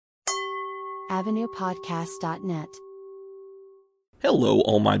avenuepodcast.net. Hello,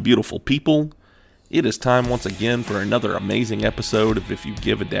 all my beautiful people. It is time once again for another amazing episode of If You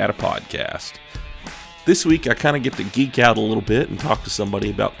Give a Dad a Podcast. This week, I kind of get to geek out a little bit and talk to somebody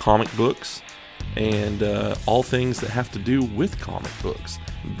about comic books and all things that have to do with comic books.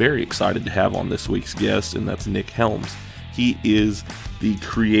 I'm very excited to have on this week's guest, and that's Nick Helms. He is the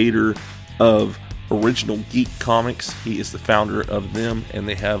creator of Original Geek Comics. He is the founder of them, and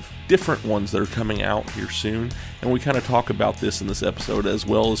they have different ones that are coming out here soon. And we kind of talk about this in this episode, as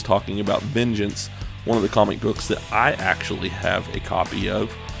well as talking about Vengeance, one of the comic books that I actually have a copy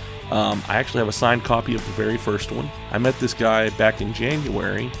of. I actually have a signed copy of the very first one. I met this guy back in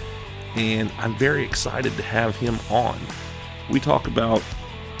January, and I'm very excited to have him on. We talk about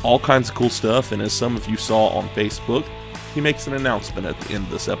all kinds of cool stuff, and as some of you saw on Facebook, he makes an announcement at the end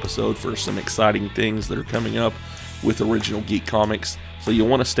of this episode for some exciting things that are coming up with Original Geek Comics, so you'll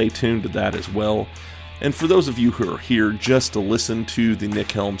want to stay tuned to that as well. And for those of you who are here just to listen to the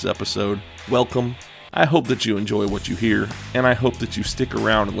Nick Helms episode, welcome. I hope that you enjoy what you hear, and I hope that you stick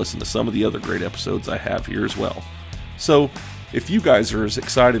around and listen to some of the other great episodes I have here as well. So, if you guys are as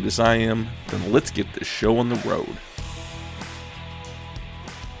excited as I am, then let's get this show on the road.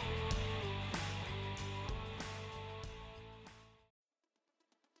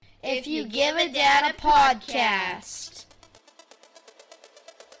 If You Give a Dad a Podcast.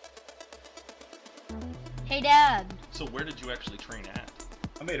 Hey, Dad. So where did you actually train at?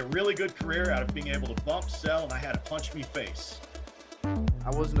 I made a really good career out of being able to bump, sell, and I had a punch me face. I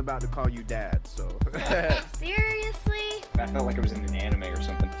wasn't about to call you dad, so. Seriously? I felt like it was in an anime or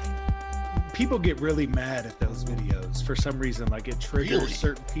something. People get really mad at those videos for some reason. Like, it triggers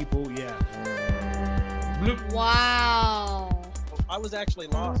certain people. Yeah. Wow. I was actually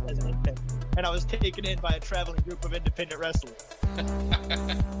lost as an infant, and I was taken in by a traveling group of independent wrestlers. I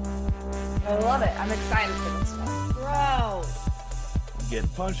love it. I'm excited for this one. Bro.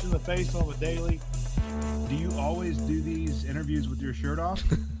 Get punched in the face on the daily. Do you always do these interviews with your shirt off?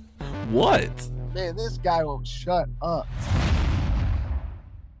 What? Man, this guy won't shut up.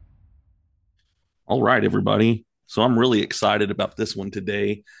 All right, everybody. So I'm really excited about this one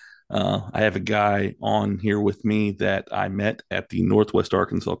today. I have a guy on here with me that I met at the Northwest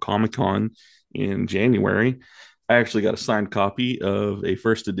Arkansas Comic Con in January. I actually got a signed copy of a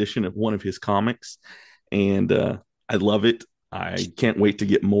first edition of one of his comics, and I love it. I can't wait to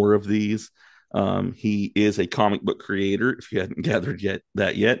get more of these. He is a comic book creator, if you hadn't gathered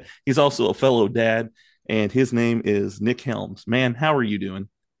that yet. He's also a fellow dad, and his name is Nick Helms. Man, how are you doing?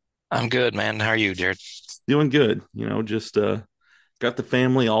 I'm good, man. How are you, Jared? Doing good. You know, just got the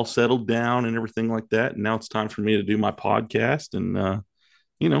family all settled down and everything like that. And now it's time for me to do my podcast and,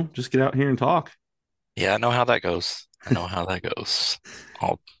 just get out here and talk. Yeah, I know how that goes.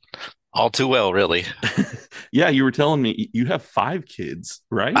 All too well, really. Yeah, you were telling me you have 5 kids,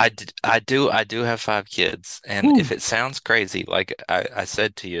 right? I do have 5 kids. And if it sounds crazy, like I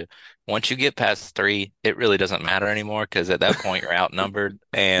said to you, once you get past 3, it really doesn't matter anymore, because at that point you're outnumbered.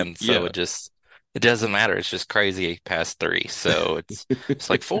 And so it doesn't matter. It's just crazy past 3. So it's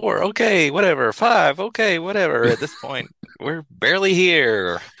like 4, okay, whatever. 5, okay, whatever. At this point, we're barely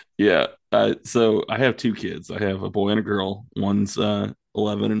here. Yeah. So I have 2 kids. I have a boy and a girl. One's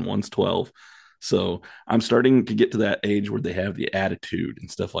 11 and one's 12. So I'm starting to get to that age where they have the attitude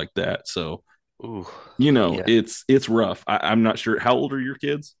and stuff like that. So, it's rough. I'm not sure. How old are your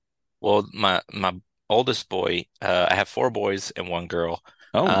kids? Well, my oldest boy, I have 4 boys and 1 girl.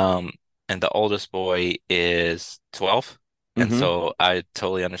 Oh. And the oldest boy is 12. And so I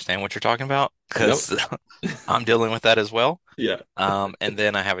totally understand what you're talking about, because I'm dealing with that as well. Yeah. And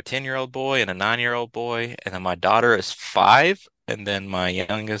then I have a 10-year-old boy and a 9-year-old boy. And then my daughter is 5. And then my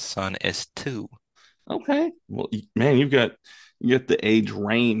youngest son is 2. Okay. Well, man, you got the age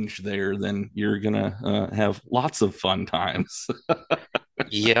range there. Then you're going to have lots of fun times.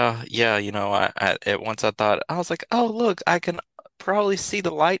 Yeah. I at once I thought, I was like, oh, look, I can probably see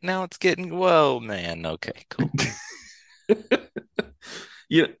the light now. It's getting, whoa, man. Okay, cool.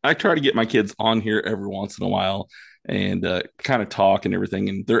 I try to get my kids on here every once in a while and kind of talk and everything.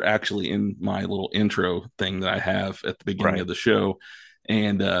 And they're actually in my little intro thing that I have at the beginning of the show.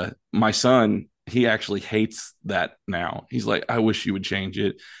 And my son, he actually hates that now. He's like, I wish you would change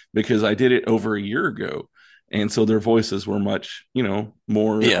it, because I did it over a year ago. And so their voices were much,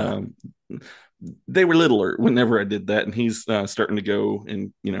 more, they were littler whenever I did that. And he's starting to go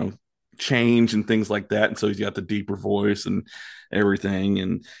and, change and things like that. And so he's got the deeper voice and everything.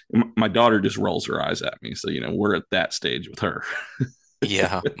 And my daughter just rolls her eyes at me. So, we're at that stage with her.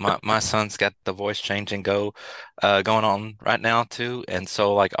 Yeah, my son's got the voice change and go going on right now too. And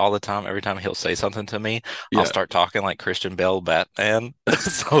so like all the time, every time he'll say something to me, I'll Yeah. start talking like Christian Bale Batman.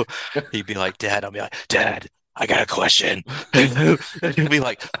 So he'd be like, Dad, I'll be like, Dad, I got a question. And he'll be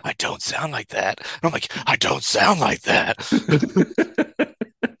like, I don't sound like that. And I'm like, I don't sound like that.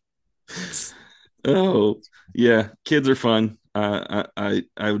 Oh, yeah. Kids are fun. I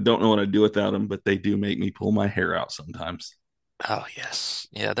don't know what I'd do without them, but they do make me pull my hair out sometimes. Oh yes.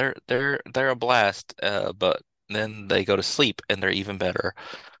 Yeah, they're a blast. But then they go to sleep and they're even better.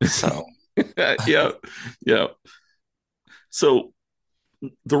 So Yeah. Yeah. So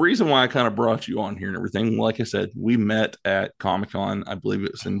the reason why I kind of brought you on here and everything, like I said, we met at Comic Con. I believe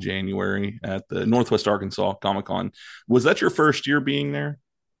it was in January at the Northwest Arkansas Comic Con. Was that your first year being there?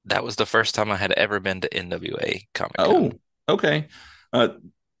 that was the first time I had ever been to NWA Comic Oh, Con. okay. Uh,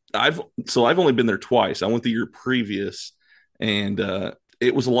 I've only been there twice. I went the year previous, and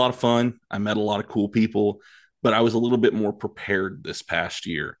it was a lot of fun. I met a lot of cool people, but I was a little bit more prepared this past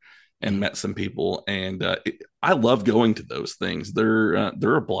year and Mhm. met some people. And I love going to those things. They're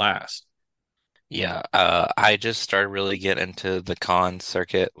a blast. Yeah, I just started really getting into the con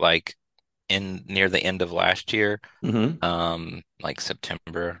circuit like in near the end of last year, Hmm. like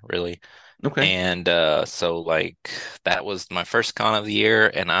September really. Okay. And so like that was my first con of the year,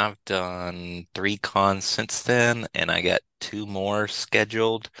 and I've done three cons since then, and I got two more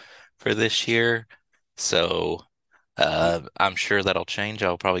scheduled for this year. So I'm sure that'll change.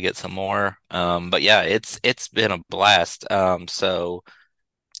 I'll probably get some more. But yeah, it's been a blast. So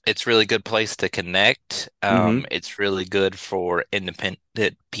it's really good place to connect. Hmm. It's really good for independent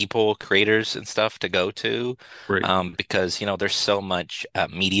people, creators and stuff to go to, Right. because there's so much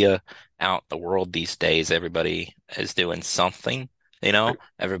media out in the world these days. Everybody is doing something. Right.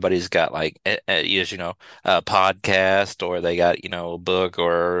 Everybody's got like, as a podcast, or they got, a book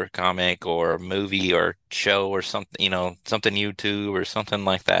or comic or movie or show or something, something YouTube or something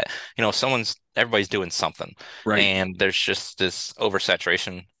like that. Everybody's doing something, Right. and there's just this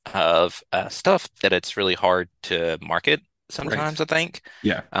oversaturation of stuff that it's really hard to market Right. sometimes, I think,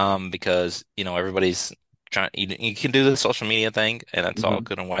 Yeah. because everybody's trying. You can do the social media thing, and that's all Hmm.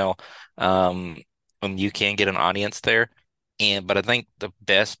 good and well, um, and you can get an audience there. But I think the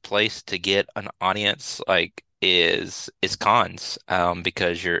best place to get an audience like is cons,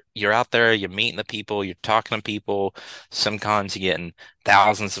 because you're out there, you're meeting the people, you're talking to people. Some cons you're getting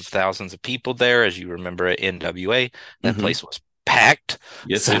thousands of people there, as you remember at NWA. That Hmm. place was packed.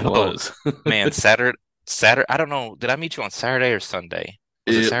 Yes, it So, was. man, Saturday, I don't know, did I meet you on Saturday or Sunday?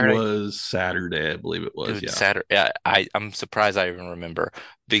 Was it It Saturday? was Saturday, I believe it was. Dude, Yeah. Saturday, I'm surprised I even remember,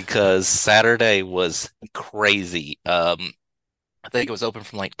 because Saturday was crazy. I think it was open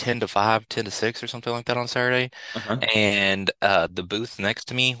from like 10 to 5, 10 to 6 or something like that on Saturday. Uh-huh. And the booth next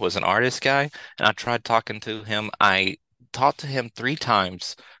to me was an artist guy, and I tried talking to him. I talked to him three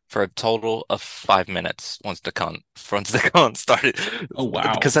times for a total of 5 minutes once the con started, Oh,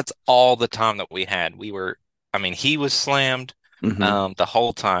 wow. because that's all the time that we had. I mean, he was slammed Hmm. the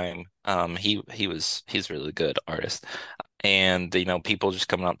whole time. He's a really good artist, and people just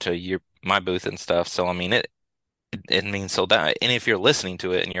coming up to my booth and stuff. So I mean, it means so that, and if you're listening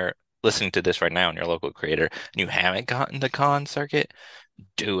to it and you're listening to this right now and you're a local creator and you haven't gotten the con circuit,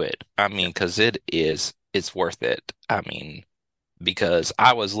 do it. I Yeah. mean, because it's worth it. I mean, because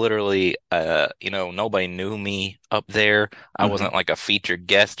I was literally, nobody knew me up there. I Hmm. wasn't like a featured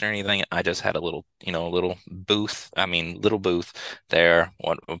guest or anything. I just had a little, little booth. I mean, little booth there,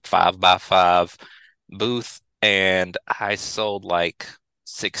 one 5 by 5 booth, and I sold like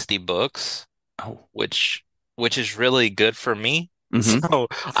 60 books, Oh. which which is really good for me. Hmm. So,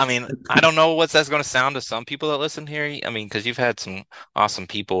 I mean, I don't know what that's going to sound to some people that listen here. I mean, because you've had some awesome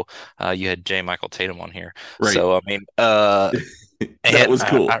people. You had J. Michael Tatum on here. Right. So, I mean, That and was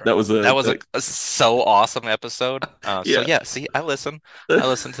cool. That was that was a so awesome episode. So yeah. yeah, see, I listen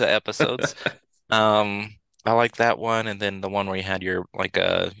to the episodes. Um, I like that one, and then the one where you had your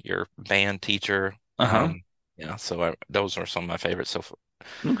band teacher. Uh-huh. Yeah, so those are some of my favorites so far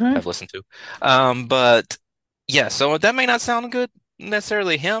Okay. I've listened to. But yeah, so that may not sound good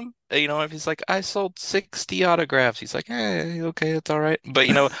necessarily him. If he's like, I sold 60 autographs, he's like, hey, okay, that's all right. But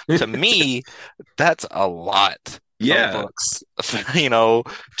to me, that's a lot of Yeah. books,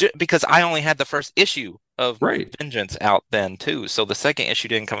 because I only had the first issue of Right. Vengeance out then too. So the second issue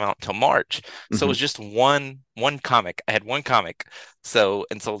didn't come out till March. So it was Hmm. just one comic. I had one comic. So,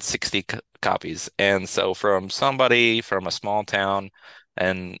 and sold 60 copies. And so from somebody from a small town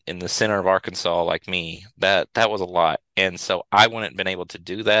and in the center of Arkansas like me, that was a lot. And so I wouldn't have been able to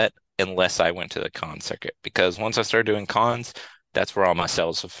do that unless I went to the con circuit, because once I started doing cons, that's where all my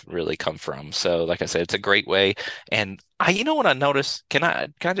sales have really come from. So like I said, it's a great way. And you know what I noticed? Can I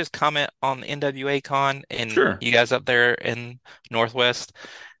just comment on NWA Con and Sure. you guys up there in Northwest?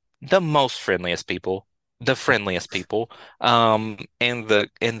 The most friendliest people, the friendliest people, and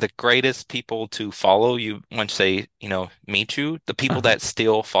the greatest people to follow you once they, meet you, the people Uh-huh. that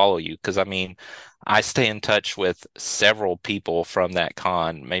still follow you. Because I mean, I stay in touch with several people from that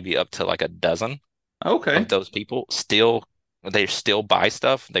con, maybe up to like a dozen of Okay. those people still they still buy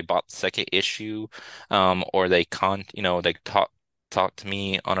stuff. They bought the second issue, or they talk to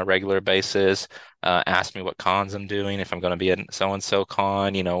me on a regular basis, ask me what cons I'm doing, if I'm going to be at so and so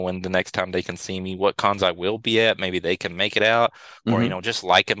con, when the next time they can see me, what cons I will be at, maybe they can make it out, or Hmm. just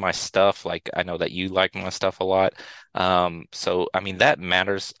liking my stuff. Like I know that you like my stuff a lot, so I mean that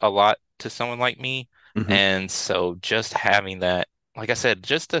matters a lot to someone like me, Hmm. and so just having that, like I said,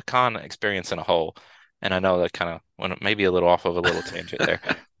 just the con experience in a whole. And I know that kind of went maybe a little off of a little tangent there,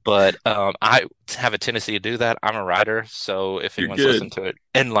 but I have a tendency to do that. I'm a writer, so if You're anyone's listened good. to it,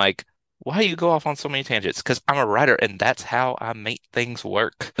 and like, why do you go off on so many tangents? Because I'm a writer, and that's how I make things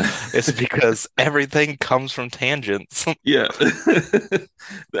work. It's because everything comes from tangents. Yeah.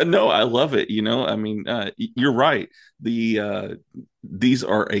 No, I love it. I mean, you're right. These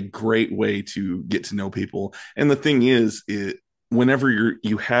are a great way to get to know people. And the thing is, whenever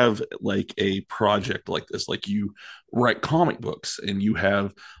you have like a project like this, like you write comic books and you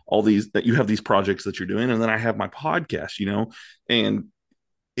have these projects that you're doing, and then I have my podcast, and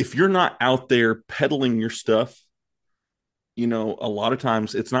if you're not out there peddling your stuff, a lot of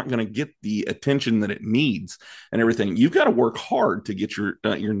times it's not going to get the attention that it needs and everything. You've got to work hard to get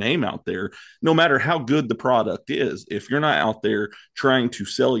your name out there, no matter how good the product is. If you're not out there trying to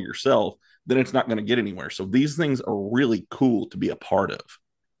sell yourself, then it's not going to get anywhere. So these things are really cool to be a part of.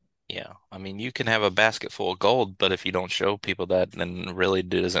 Yeah, I mean, you can have a basket full of gold, but if you don't show people that, then really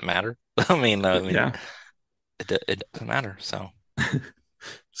does it matter? I mean, Yeah. it doesn't matter. So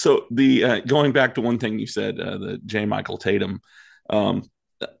So the going back to one thing you said, the J. Michael Tatum, um,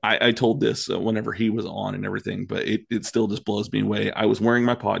 I told this whenever he was on and everything, but it still just blows me away. I was wearing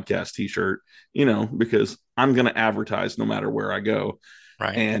my podcast T-shirt, because I'm going to advertise no matter where I go,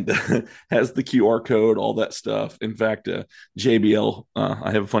 right. and has the QR code, all that stuff. In fact, JBL,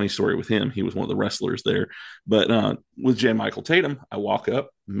 I have a funny story with him. He was one of the wrestlers there, but with J. Michael Tatum, I walk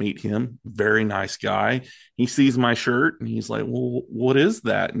up, meet him, very nice guy. He sees my shirt and he's like, "Well, what is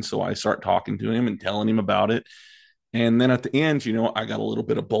that?" And so I start talking to him and telling him about it. And then at the end, I got a little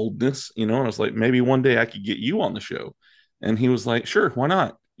bit of boldness, and I was like, maybe one day I could get you on the show. And he was like, sure, why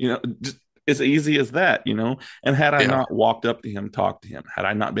not? Just as easy as that. And had I Yeah. not walked up to him, talked to him, had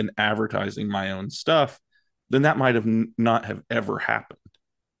I not been advertising my own stuff, then that might have not have ever happened.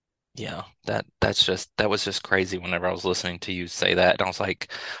 Yeah, that was just crazy whenever I was listening to you say that. And I was like,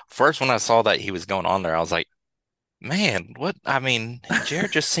 first when I saw that he was going on there, I was like, man, what? I mean,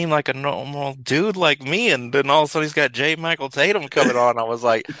 Jared just seemed like a normal dude like me, and then all of a sudden he's got J. Michael Tatum coming on. I was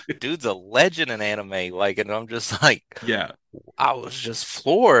like, dude's a legend in anime. Like, and I'm just like, Yeah. I was just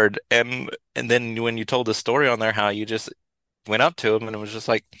floored. And then when you told the story on there, how you just went up to him and it was just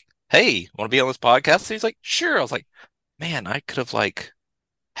like, hey, want to be on this podcast? He's like, sure. I was like, man, I could have like,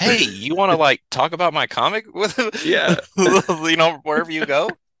 hey, you want to like talk about my comic with Yeah. wherever you go?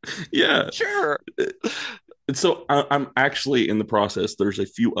 Yeah. Sure. And so I'm actually in the process. There's a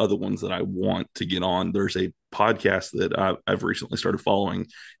few other ones that I want to get on. There's a podcast that I've recently started following,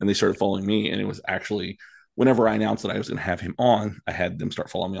 and they started following me. And it was actually whenever I announced that I was going to have him on, I had them start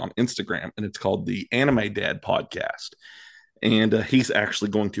following me on Instagram, and it's called the Anime Dad Podcast. And he's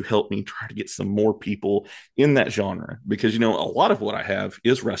actually going to help me try to get some more people in that genre, because a lot of what I have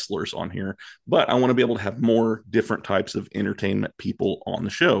is wrestlers on here, but I want to be able to have more different types of entertainment people on the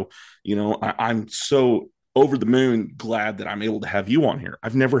show. I'm so over the moon glad that I'm able to have you on here.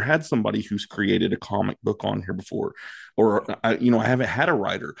 I've never had somebody who's created a comic book on here before, or I haven't had a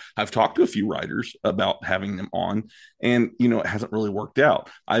writer. I've talked to a few writers about having them on, and it hasn't really worked out.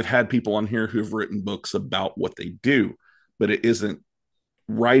 I've had people on here who've written books about what they do, but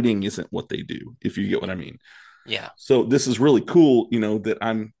writing isn't what they do, if you get what I mean. Yeah. So this is really cool, that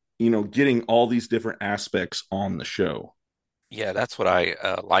I'm, getting all these different aspects on the show. Yeah, that's what I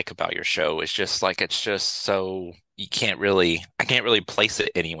like about your show. It's just so I can't really place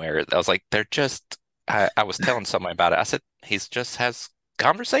it anywhere. I was like, I was telling somebody about it. I said, he's just has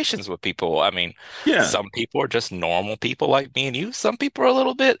conversations with people. I mean, Yeah. some people are just normal people like me and you. Some people are a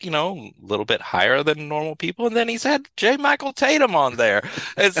little bit, a little bit higher than normal people. And then he's had J. Michael Tatum on there.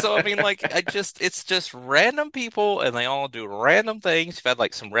 And so, I mean, like, it's just random people and they all do random things. You've had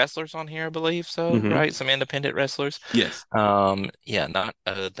like some wrestlers on here, I believe so, Hmm. right? Some independent wrestlers. Yes. Yeah, not,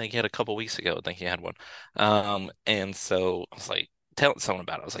 I think he had a couple weeks ago. I think he had one. And so I was like, telling someone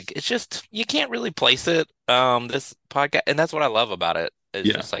about it. I was like, it's just you can't really place it. This podcast, and that's what I love about it. Is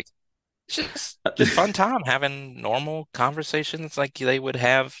Yeah. just like it's just fun time having normal conversations like they would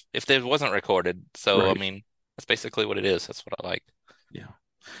have if it wasn't recorded. So I Right. mean, that's basically what it is. That's what I like. Yeah.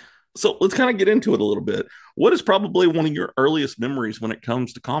 So let's kind of get into it a little bit. What is probably one of your earliest memories when it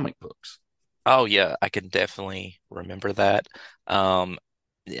comes to comic books? Oh yeah, I can definitely remember that. Um,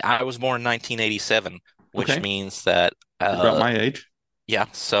 I was born in 1987, which Okay. means that You're about my age. yeah.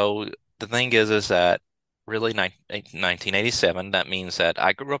 So the thing is that really 1987, that means that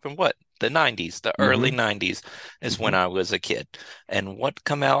I grew up in what? The 90s, the early Hmm. 90s is when Hmm. I was a kid. And what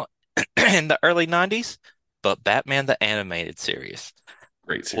come out in the early 90s? But Batman the animated series.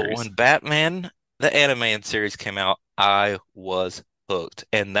 Great Well, series. when Batman the animated series came out, I was hooked.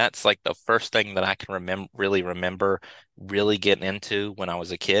 And that's like the first thing that I can remember really getting into when I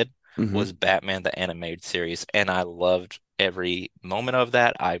was a kid Hmm. was Batman the animated series. And I loved every moment of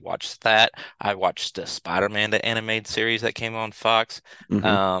that. I watched that. I watched the Spider-Man the animated series that came on Fox,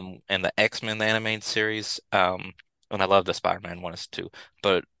 Hmm. and the X-Men the animated series. And I love the Spider-Man one too.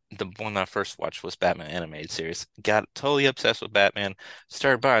 But the one that I first watched was Batman animated series. Got totally obsessed with Batman.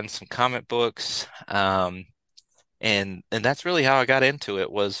 Started buying some comic books. And that's really how I got into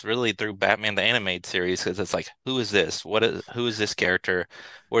it was really through Batman the animated series because it's like, who is this? Who is this character?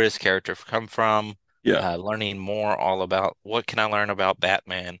 Where does this character come from? Yeah. Learning more all about what can I learn about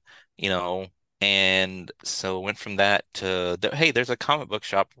Batman, you know? And so went from that to hey, there's a comic book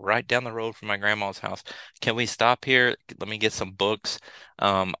shop right down the road from my grandma's house. Can we stop here? Let me get some books.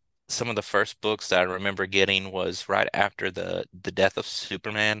 Um, some of the first books that I remember getting was right after the death of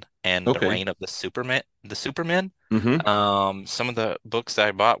Superman and the Okay. reign of the Supermen. Hmm. Some of the books that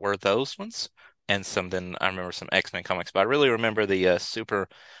I bought were those ones, and some then I remember some X-Men comics, but I really remember the Super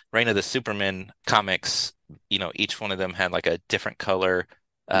Reign of the Superman comics. Each one of them had like a different color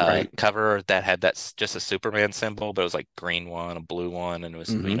Right. cover that had just a Superman symbol, but it was like green one, a blue one, and it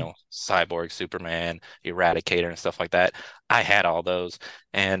was Hmm. Cyborg Superman, Eradicator, and stuff like that. I had all those,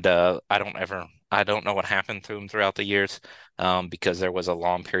 and I don't know what happened to them throughout the years, because there was a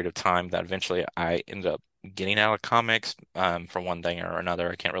long period of time that eventually I ended up getting out of comics, for one thing or another.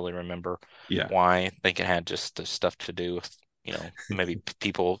 I can't really remember Yeah. why. I think it had just the stuff to do with, maybe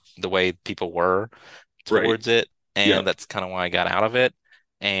people, the way people were Right. towards it. And Yep. that's kind of why I got out of it.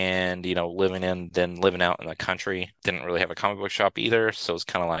 And, living out in the country, didn't really have a comic book shop either. So it's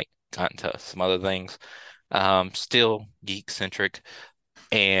kind of like got into some other things. Still geek centric.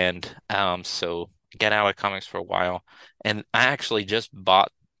 And so get out of comics for a while. And I actually just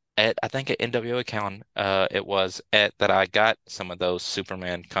bought at I think at NWO Con, it was at that I got some of those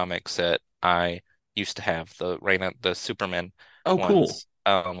Superman comics that I used to have, the Reign of the Superman Oh, cool. ones,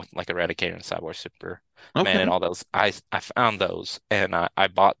 with like Eradicator and Cyborg Superman and Okay. all those. I found those and I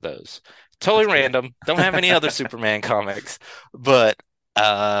bought those. Totally That's cool. random. Don't have any other Superman comics, but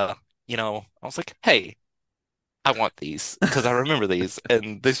I was like, hey, I want these because I remember these,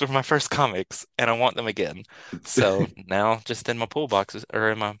 and these were my first comics, and I want them again. So now, just in my pool boxes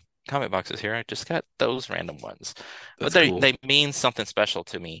or in my comic boxes here, I just got those random ones, but That's they cool. mean something special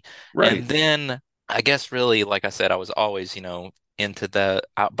to me. Right. And then I guess really, like I said, I was always, into but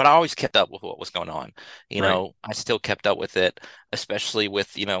I always kept up with what was going on. Right. I still kept up with it, especially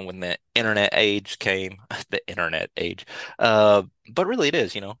with, when the internet age came, the internet age. But really, it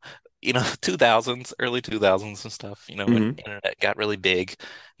is, 2000s, early 2000s and stuff, when Hmm. internet got really big,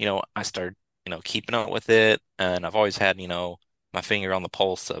 I started, keeping up with it. And I've always had, my finger on the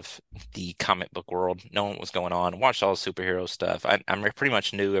pulse of the comic book world, knowing what was going on, watched all the superhero stuff. I pretty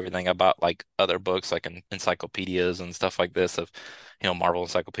much knew everything about like other books, like encyclopedias and stuff like this of, Marvel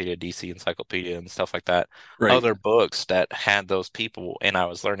Encyclopedia, DC Encyclopedia and stuff like that. Right. Other books that had those people, and I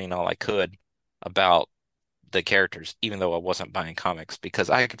was learning all I could about the characters, even though I wasn't buying comics because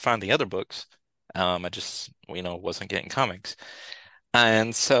I could find the other books. I just, wasn't getting comics.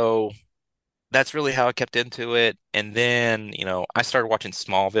 And so that's really how I kept into it. And then, I started watching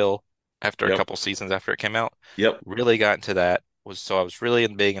Smallville after a Yep. couple seasons after it came out. Yep. Really got into that. So I was really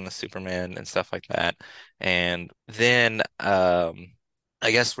big into Superman and stuff like that. And then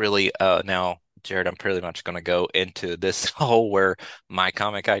I guess really now Jared, I'm pretty much going to go into this hole where my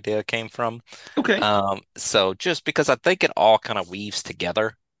comic idea came from. Okay. So just because I think it all kind of weaves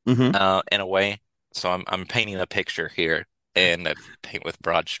together Mm-hmm. in a way. So I'm painting a picture here and I paint with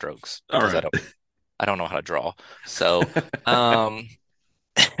broad strokes All because right. I don't know how to draw. So um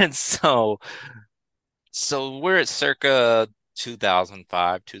and so we're at circa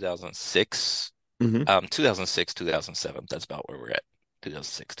 2005, 2006, Mm-hmm. 2006, 2007. That's about where we're at.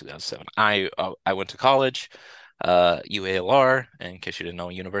 2006, 2007. I went to college, UALR, in case you didn't know,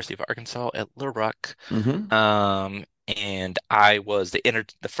 University of Arkansas at Little Rock. Mm-hmm. And I was the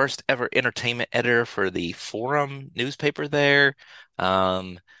first ever entertainment editor for the Forum newspaper there.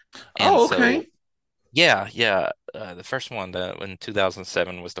 Um, and Oh, so okay. yeah. The first one in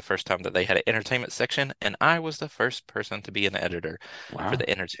 2007 was the first time that they had an entertainment section, and I was the first person to be an editor for Wow. the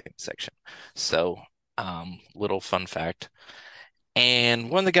entertainment section. So, little fun fact. And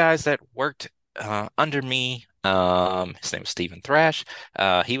one of the guys that worked under me, his name was Stephen Thrash.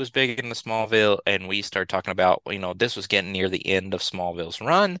 He was big into Smallville, and we started talking about, this was getting near the end of Smallville's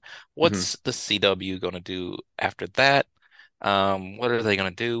run. Mm-hmm. What's the CW going to do after that? What are they going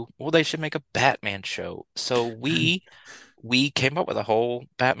to do? Well, they should make a Batman show. So we came up with a whole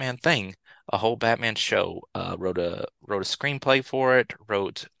Batman thing, a whole Batman show. Wrote a screenplay for it,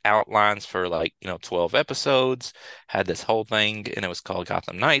 wrote outlines for, like, 12 episodes, had this whole thing, and it was called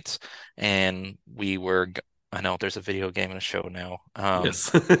Gotham Knights. And I know there's a video game and a show now.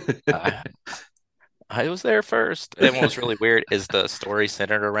 Yes. I, I was there first. And what was really weird is the story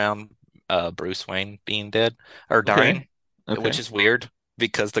centered around Bruce Wayne being dead or Okay. dying, which Okay. is weird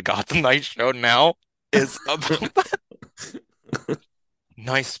because the Gotham Knights show now is about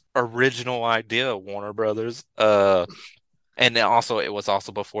nice original idea, Warner Brothers. And then also it was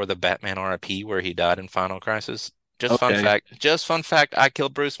also before the Batman RIP where he died in Final Crisis. Just fun Okay. fact. Just fun fact. I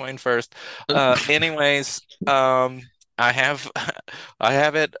killed Bruce Wayne first. Anyways, I have I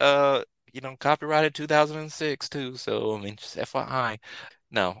have it copyrighted 2006 too. So I mean, just FYI.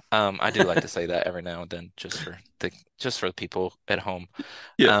 No, I do like to say that every now and then just for the people at home.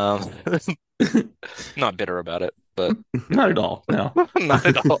 Yeah. Um, not bitter about it, but Not at all. No. not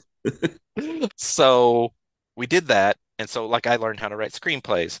at all. So we did that. And so, like, I learned how to write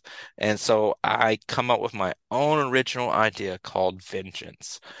screenplays. And so I come up with my own original idea called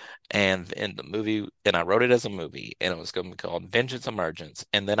Vengeance. And in the movie, and I wrote it as a movie, and it was going to be called Vengeance Emergence.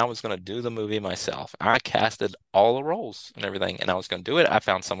 And then I was going to do the movie myself. I casted all the roles and everything, and I was going to do it. I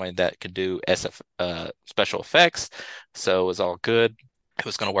found somebody that could do special effects. So it was all good. It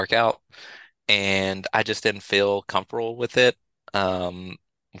was going to work out. And I just didn't feel comfortable with it. Um,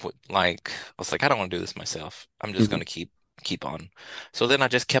 like I was like, I don't want to do this myself. I'm just Mhm. going to keep on. So then I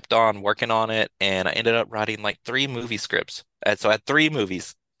just kept on working on it, and I ended up writing like three movie scripts. And so I had three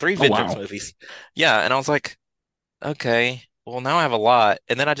movies, three Oh, Vengeance wow. movies. Yeah, and I was like, okay, well, now I have a lot.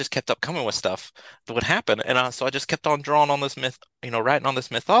 And then I just kept up coming with stuff that would happen. And so I just kept on drawing on this myth, writing on this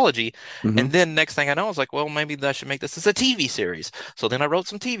mythology. And Hmm. then next thing I know, I was like, well, maybe I should make this as a TV series. So then I wrote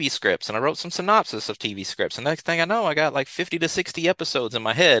some TV scripts and I wrote some synopsis of TV scripts. And next thing I know, I got like 50 to 60 episodes in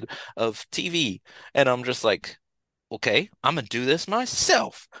my head of TV. And I'm just like, okay, I'm gonna do this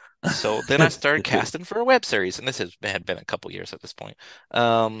myself. So then I started casting for a web series, and had been a couple years at this point.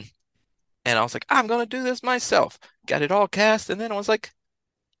 Um, and I was like, I'm gonna do this myself. Got it all cast, and then I was like,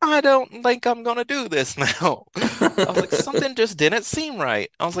 I don't think I'm gonna do this now. I was like, something just didn't seem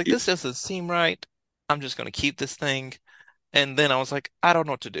right. I was like, this doesn't seem right. I'm just gonna keep this thing. And then I was like, I don't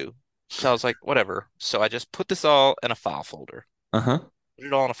know what to do. So I was like, whatever. So I just put this all in a file folder. Uh-huh. Put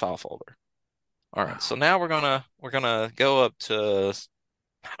it all in a file folder. All right. So now we're gonna go up to,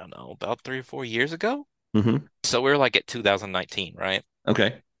 I don't know, about 3 or 4 years ago. Hmm. So we're like at 2019, right?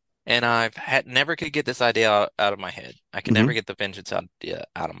 Okay. And I've had never could get this idea out of my head. I could never Hmm. get the vengeance idea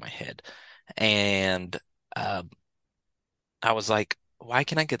out of my head. And uh, I was like, why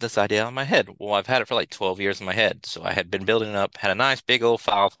can't I get this idea out of my head? Well, I've had it for like 12 years in my head. So I had been building it up, had a nice big old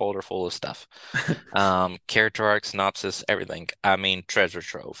file folder full of stuff. Character arc, synopsis, everything. I mean, treasure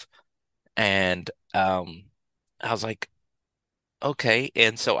trove. And I was like, okay.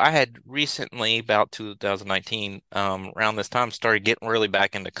 And so I had recently, about 2019, around this time, started getting really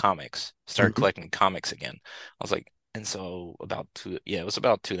back into comics, started Hmm. collecting comics again. I was like, and so it was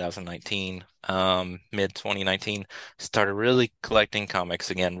about 2019, mid 2019, started really collecting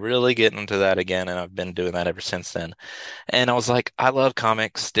comics again, really getting into that again. And I've been doing that ever since then. And I was like, I love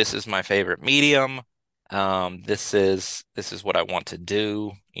comics. This is my favorite medium. This is what I want to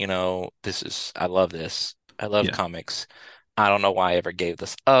do. I love this. I love Yeah. comics. I don't know why I ever gave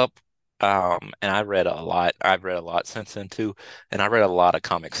this up. And I read a lot. I've read a lot since then too, and I read a lot of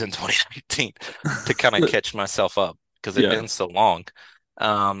comics in 2019 to kind of catch myself up because it'd Yeah. been so long,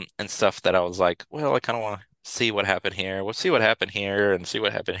 and stuff that I was like, well, I kind of want to see what happened here. We'll see what happened here and see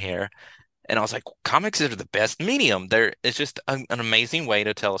what happened here. And I was like, comics are the best medium. It's just an amazing way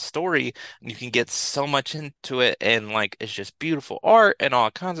to tell a story. And you can get so much into it, and like it's just beautiful art and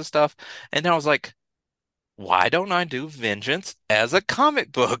all kinds of stuff. And then I was like, why don't I do Vengeance as a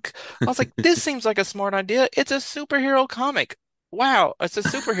comic book? I was like, this seems like a smart idea. It's a superhero comic. Wow, it's a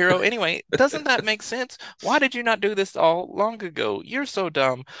superhero anyway. Doesn't that make sense? Why did you not do this all long ago? You're so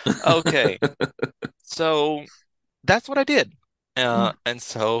dumb. Okay, so that's what I did. And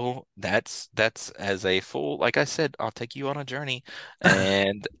so that's as a full, like I said, I'll take you on a journey,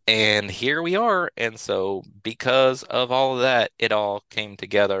 and here we are. And so because of all of that, it all came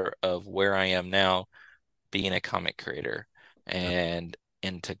together of where I am now, being a comic creator and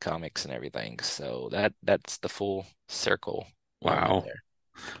into comics and everything. So that's the full circle moment Wow. there.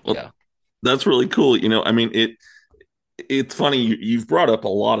 Well, Yeah. that's really cool. I mean, it's funny you've brought up a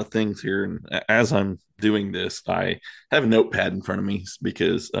lot of things here, and as I'm doing this, I have a notepad in front of me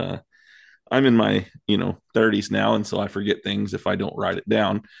because I'm in my 30s now, and so I forget things if I don't write it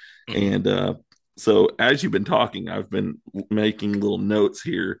down. Mhm. And so as you've been talking, I've been making little notes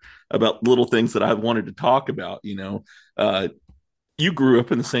here about little things that I've wanted to talk about. You grew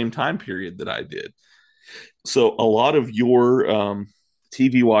up in the same time period that I did, so a lot of your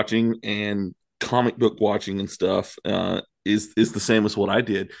TV watching and comic book watching and stuff is the same as what I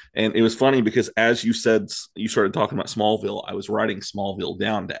did. And it was funny because as you said, you started talking about Smallville. I was writing Smallville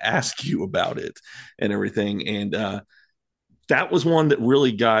down to ask you about it and everything. And that was one that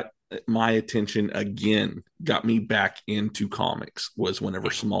really got my attention again, got me back into comics. Was whenever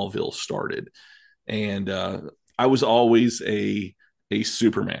Smallville started, and I was always a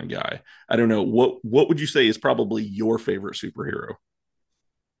Superman guy. I don't know what would you say is probably your favorite superhero?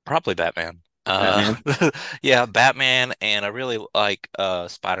 Probably Batman. Batman. Yeah, Batman, and I really like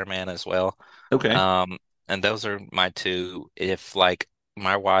Spider-Man as well. Okay. Um, and those are my two. If like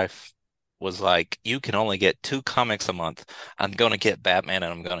my wife was like, you can only get two comics a month, I'm gonna get Batman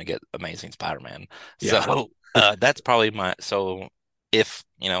and I'm gonna get Amazing Spider-Man. Yeah. So that's probably my so if,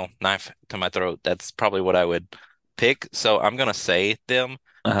 knife to my throat, that's probably what I would pick. So I'm gonna say them.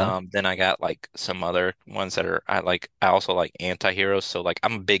 Uh-huh. Then I got like some other ones that are I like. I also like anti-heroes. So like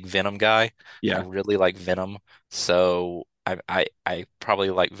I'm a big Venom guy. I Yeah. really like Venom. So I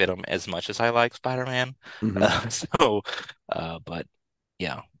probably like Venom as much as I like Spider-Man. Hmm. So but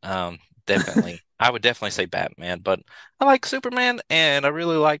yeah, definitely. I would definitely say Batman, but I like Superman, and I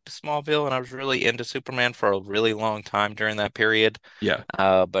really liked Smallville, and I was really into Superman for a really long time during that period. Yeah.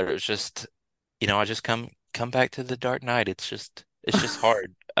 But it was just, I just come back to the Dark Knight. It's just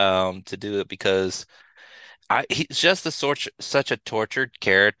hard to do it because he's just such a tortured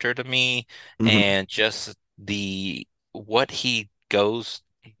character to me, Hmm. and just the what he goes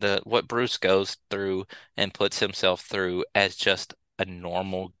what Bruce goes through and puts himself through as just a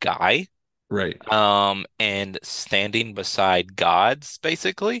normal guy, Right. and standing beside gods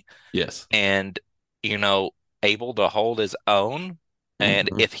basically, Yes. and you know able to hold his own, and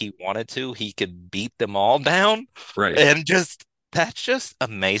Hmm. if he wanted to he could beat them all down, Right. and just that's just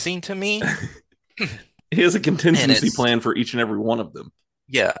amazing to me. He has a And contingency it's plan for each and every one of them.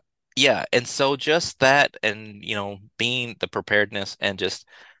 Yeah. Yeah. And so just that, and, being the preparedness and just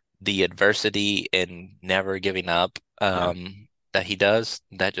the adversity and never giving up, Yeah. that he does,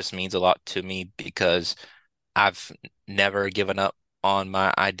 that just means a lot to me because I've never given up on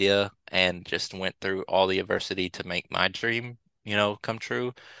my idea and just went through all the adversity to make my dream, come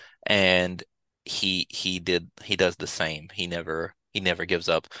true. And he does the same. He never gives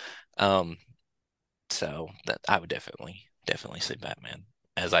up. Um, so that I would definitely say Batman.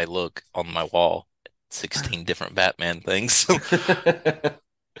 As I look on my wall, 16 different Batman things.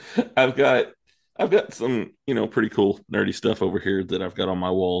 I've got I've got some, pretty cool nerdy stuff over here that I've got on my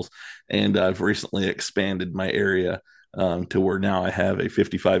walls, and I've recently expanded my area to where now I have a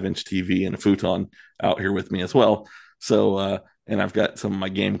 55-inch TV and a futon out here with me as well. So, and I've got some of my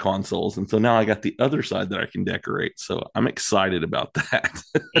game consoles, and so now I got the other side that I can decorate. So I'm excited about that.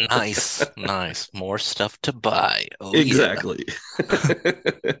 Nice, nice. More stuff to buy. Oh yeah. Exactly.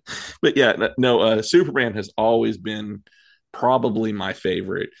 But yeah, no, Superman has always been probably my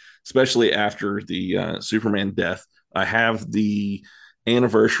favorite, especially after the Superman death. I have the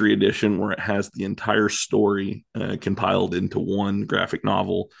anniversary edition where it has the entire story compiled into one graphic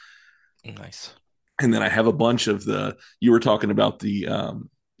novel. Nice. And then I have a bunch of you were talking about the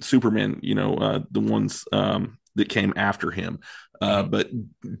Superman, the ones that came after him. Mhm. But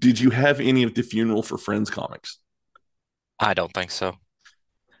did you have any of the Funeral for Friends comics? I don't think so.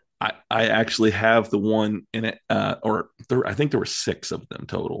 I actually have the one in it, I think there were six of them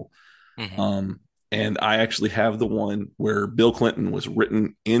total. Hmm. Um, and I actually have the one where Bill Clinton was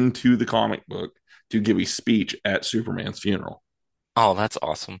written into the comic book to give a speech at Superman's funeral. Oh, that's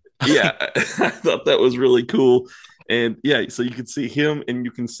awesome. Yeah, I thought that was really cool. And yeah, so you can see him, and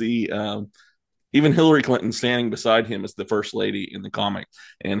you can see even Hillary Clinton standing beside him as the first lady in the comic,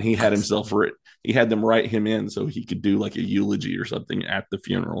 and he had Nice. himself written. He had them write him in so he could do like a eulogy or something at the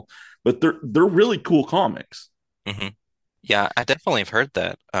funeral. But they're really cool comics. Hmm. Yeah, I definitely have heard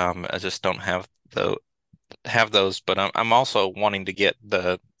that. I just don't have those, but I'm also wanting to get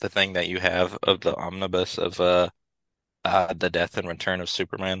the thing that you have of the omnibus of the death and return of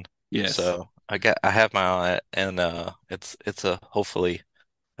Superman. Yes. So I have my eye on it, and it's a hopefully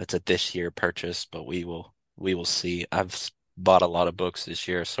it's a this year purchase, but we will see. Bought a lot of books this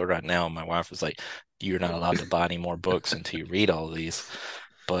year, so right now my wife was like, "You're not allowed to buy any more books until you read all of these."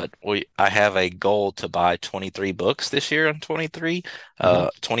 But I have a goal to buy 23 books this year on 23. Uh-huh.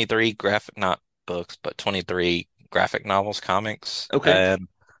 23 graphic, not books, but 23 graphic novels, comics. Okay. And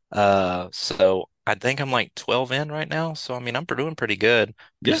so I think I'm like 12 in right now. So I mean I'm doing pretty good.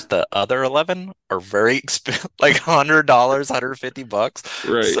 Yeah. Just the other 11 are very expensive, like $100, $150.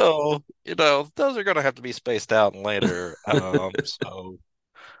 Right. So, those are gonna have to be spaced out later. So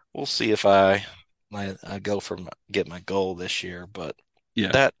we'll see if I go for get my goal this year, but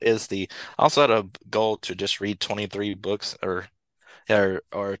Yeah. that is I also had a goal to just read 23 books or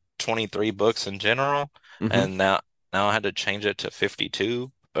 23 books in general, Hmm. and now I had to change it to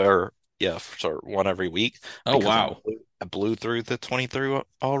 52 or yeah, sort of one every week Oh because wow. I blew through the 23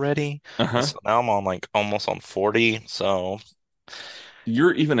 already, and Uh-huh. so now I'm on like almost on 40. So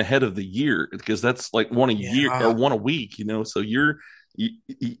You're even ahead of the year because that's like one a year or yeah, one a week, so you're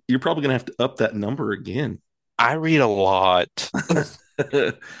probably gonna have to up that number again. I read a lot.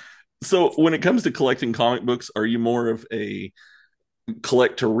 So when it comes to collecting comic books, are you more of a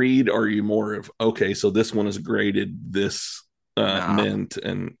collect to read, or are you more of, okay, so this one is graded this Nah. mint,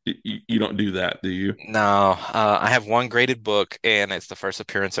 and you don't do that, do you? No, I have one graded book, and it's the first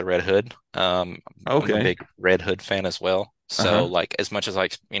appearance of Red Hood. I'm a Okay. big Red Hood fan as well. So, Uh-huh. like, as much as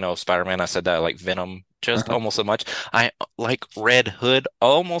like Spider-Man, I said that I like Venom just Uh-huh. almost as much. I like Red Hood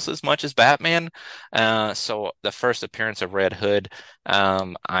almost as much as Batman. So the first appearance of Red Hood,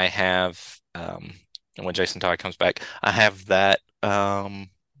 I have, and when Jason Todd comes back, I have that.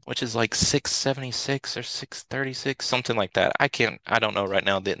 Which is like 676 or 636, something like that. I don't know right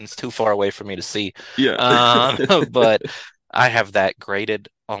now. It's too far away for me to see. Yeah. But I have that graded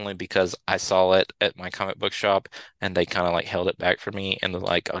only because I saw it at my comic book shop and they kind of like held it back for me and they're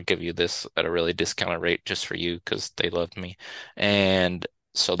like, I'll give you this at a really discounted rate just for you because they loved me. And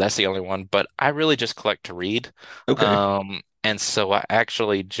so that's the only one. But I really just collect to read. Okay. And so I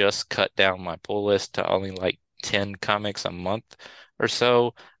actually just cut down my pull list to only like 10 comics a month or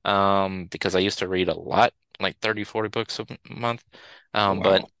so, because I used to read a lot, like 30, 40 books a month. But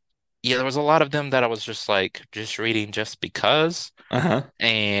Wow. yeah, there was a lot of them that I was just like just reading just because. Uh-huh.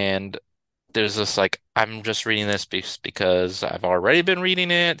 And there's this like I'm just reading this because I've already been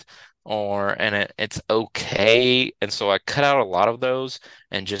reading it it's okay. And so I cut out a lot of those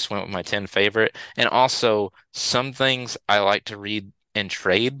and just went with my 10 favorite. And also some things I like to read and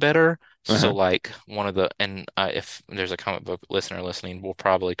trade better. So Uh-huh. like one of the and if there's a comic book listener listening, will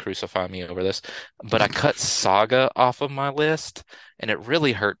probably crucify me over this, but I cut Saga off of my list and it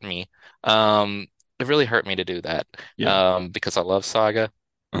really hurt me. It really hurt me to do that Yeah. because I love Saga,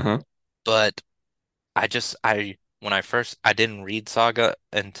 Uh-huh. but I when I didn't read Saga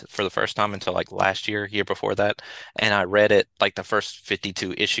and for the first time until like last year before that, and I read it like the first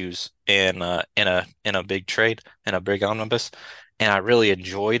 52 issues in a big trade in a big omnibus, and I really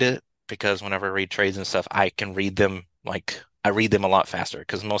enjoyed it because whenever I read trades and stuff, I can read them like I read them a lot faster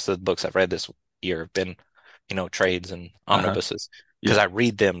because most of the books I've read this year have been trades and Uh-huh. omnibuses because Yeah. I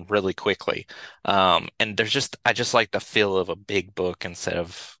read them really quickly. And I just like the feel of a big book instead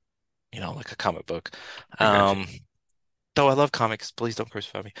of like a comic book. I got you. Um, though I love comics, please don't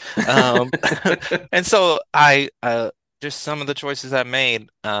crucify me. Um, and so I just some of the choices I made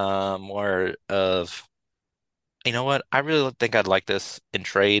were of, you know what, I really think I'd like this in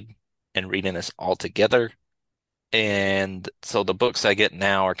trade and reading this all together. And so the books I get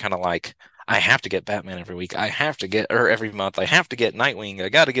now are kind of like I have to get Batman every week. I have to get or every month. I have to get Nightwing. I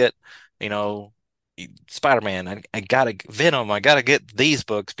got to get, you know, Spider-Man. I gotta Venom. I gotta get these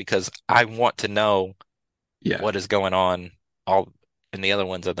books because I want to know Yeah. what is going on. All and the other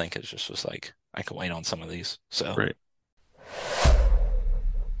ones I think is just was like I can wait on some of these. So Right.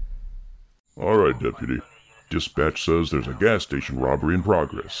 All right, Deputy. Dispatch says there's a gas station robbery in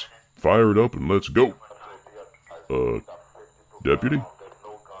progress. Fire it up and let's go. Deputy?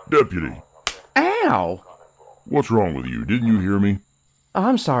 Deputy! Ow! What's wrong with you? Didn't you hear me?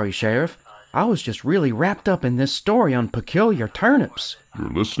 I'm sorry, Sheriff. I was just really wrapped up in this story on peculiar turnips. You're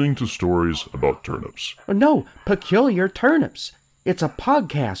listening to stories about turnips. No, peculiar turnips. It's a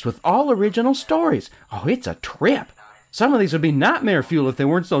podcast with all original stories. Oh, it's a trip. Some of these would be nightmare fuel if they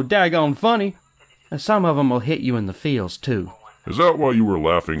weren't so daggone funny. And some of them will hit you in the feels, too. Is that why you were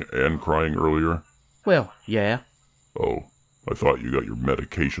laughing and crying earlier? Well, yeah. Oh, I thought you got your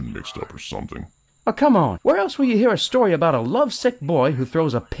medication mixed up or something. Oh, come on. Where else will you hear a story about a lovesick boy who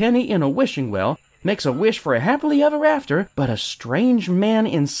throws a penny in a wishing well, makes a wish for a happily ever after, but a strange man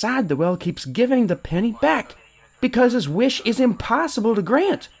inside the well keeps giving the penny back because his wish is impossible to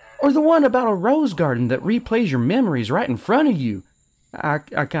grant? Or the one about a rose garden that replays your memories right in front of you? I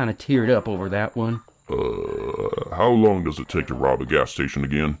kind of teared up over that one. How long does it take to rob a gas station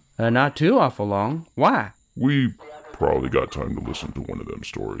again? Not too awful long. Why? We probably got time to listen to one of them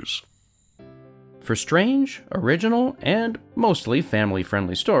stories. For strange, original, and mostly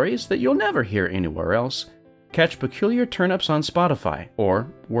family-friendly stories that you'll never hear anywhere else, catch Peculiar Turnips on Spotify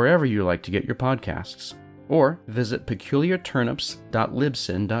or wherever you like to get your podcasts. Or visit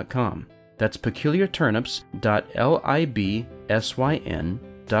peculiarturnips.libsyn.com. That's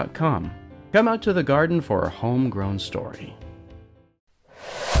peculiarturnips.libsyn.com. Come out to the garden for a homegrown story.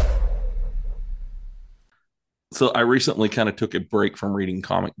 So I recently kind of took a break from reading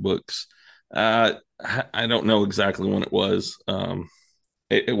comic books. I don't know exactly when it was.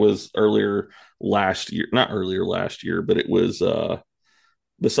 It was earlier last year, not earlier last year, but it was,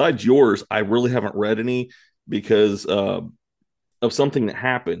 besides yours, I really haven't read any because of something that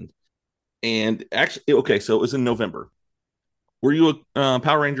happened. And actually, okay, so it was in November. Were you a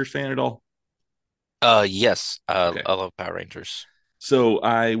Power Rangers fan at all? Yes. Okay. I love Power Rangers. So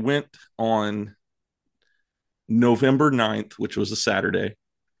I went on November 9th, which was a Saturday,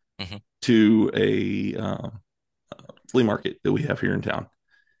 to a flea market that we have here in town.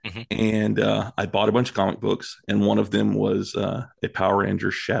 And I bought a bunch of comic books, and one of them was a Power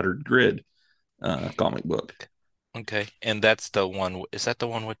Rangers Shattered Grid comic book. Okay, and that's the one. Is that the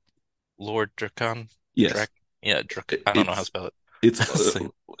one with Lord Dracon? Yes. Yeah, I don't know how to spell it. It's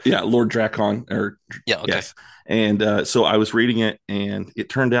yeah, Lord Dracon. Or yeah, okay. Yes. And so I was reading it, and it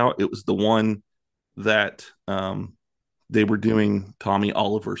turned out it was the one that they were doing Tommy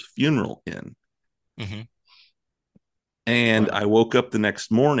Oliver's funeral in. And I woke up the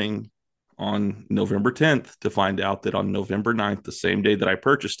next morning on November 10th to find out that on November 9th, the same day that I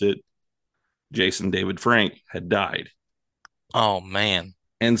purchased it, Jason David Frank had died. Oh, man.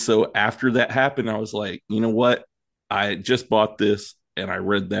 And so after that happened, I was like, you know what? I just bought this and I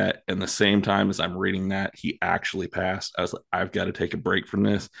read that. And the same time as I'm reading that, he actually passed. I was like, I've got to take a break from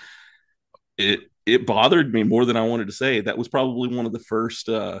this. It bothered me more than I wanted to say. That was probably one of the first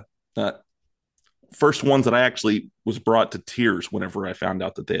ones that I actually was brought to tears whenever I found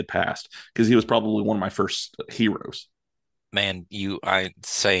out that they had passed, because he was probably one of my first heroes. Man,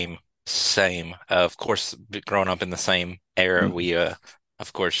 same. Of course, growing up in the same era, we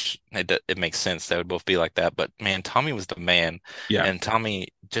of course it makes sense that would both be like that. But man, Tommy was the man. Yeah. And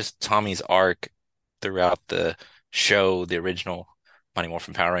Tommy's arc throughout the show, the original Mighty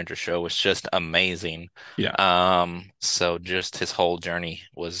Morphin Power Rangers show, was just amazing. Yeah. So just his whole journey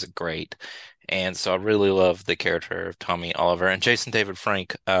was great. And so I really love the character of Tommy Oliver. And Jason David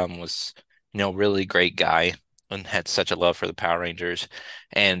Frank was, really great guy and had such a love for the Power Rangers.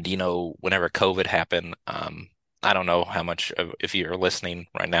 And, whenever COVID happened, I don't know how much if you're listening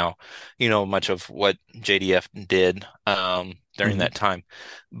right now, much of what JDF did during that time.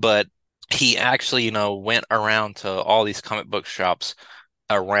 But he actually, went around to all these comic book shops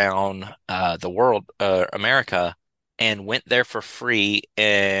around the world, America, and went there for free,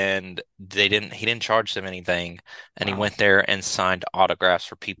 and he didn't charge them anything. And he went there and signed autographs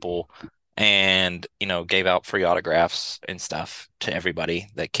for people and, gave out free autographs and stuff to everybody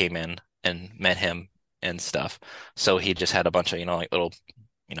that came in and met him and stuff. So he just had a bunch of, like little,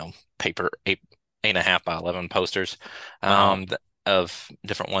 paper 8.5 by 11 posters of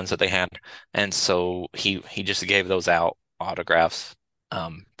different ones that they had. And so he just gave those out, autographs,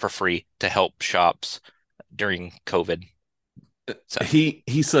 for free to help shops during COVID. So.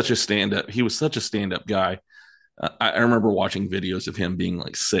 He's such a stand-up. He was such a stand-up guy. I remember watching videos of him being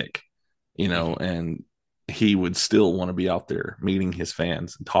like sick, and he would still want to be out there meeting his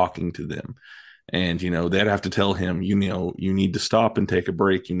fans and talking to them. And, they'd have to tell him, you need to stop and take a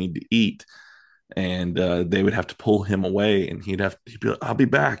break. You need to eat. and they would have to pull him away, and he'd be like, "I'll be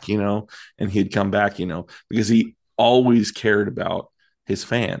back," and he'd come back, because he always cared about his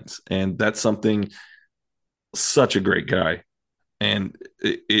fans, and that's something. Such a great guy, and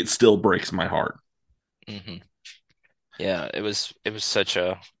it still breaks my heart. hmm Yeah, it was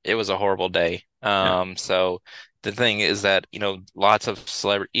a horrible day. Yeah. So the thing is that, lots of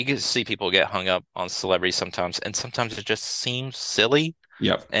celebrity you can see people get hung up on celebrities sometimes, and sometimes it just seems silly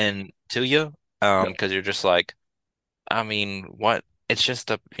Yep. and to you, Yep. because you're just like, I mean, what? It's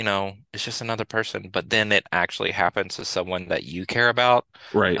just another person, but then it actually happens to someone that you care about.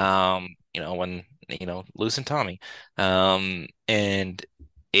 Right. When, losing Tommy. And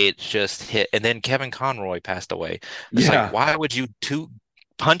it just hit. And then Kevin Conroy passed away. It's like, Yeah. why would you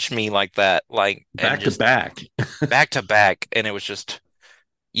punch me like that? Like, and Back to just back. back to back. And it was just,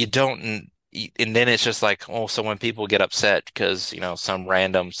 you don't, and then it's just like, oh, so when people get upset because, some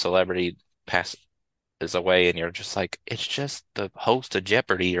random celebrity passed is away, and you're just like, it's just the host of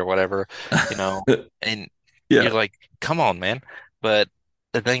Jeopardy or whatever, and Yeah. you're like, come on, man. But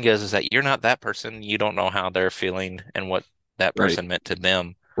the thing is that you're not that person. You don't know how they're feeling and what that Right. person meant to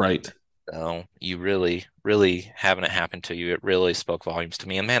them. Right. So you really, really having it happen to you, it really spoke volumes to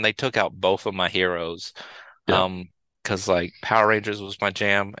me. And man, they took out both of my heroes. Yeah. Because like Power Rangers was my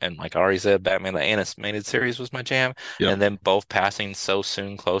jam, and like I already said, Batman the animated series was my jam, Yep. and then both passing so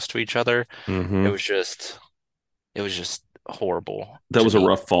soon close to each other, it Hmm. was just it was just horrible That to was a me.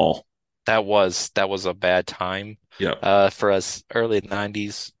 rough fall. That was a bad time Yep. for us early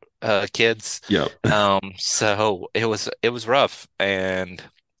 90s kids. Yep. So it was rough, and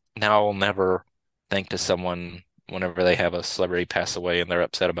now I'll never think to someone whenever they have a celebrity pass away and they're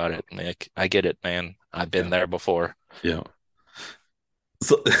upset about it. Like, I get it, man. I've been Yeah. there before. Yeah.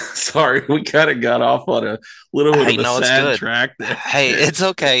 So, sorry, we kind of got off on a little bit Hey, of a no, it's sad good. track there. Hey, it's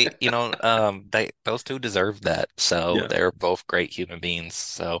okay. Those two deserve that. So Yeah. they're both great human beings.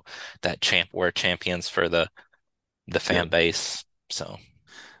 So that we're champions for the Yeah. fan base. So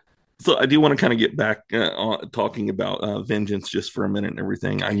So I do want to kind of get back on talking about vengeance just for a minute and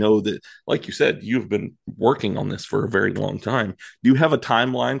everything. I know that, like you said, you've been working on this for a very long time. Do you have a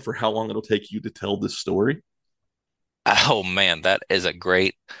timeline for how long it'll take you to tell this story? oh man, that is a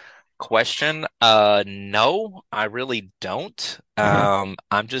great question. No, I really don't. Uh-huh.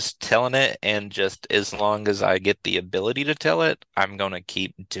 I'm just telling it, and just as long as I get the ability to tell it, I'm gonna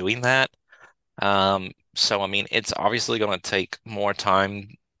keep doing that. So I mean, it's obviously gonna take more time,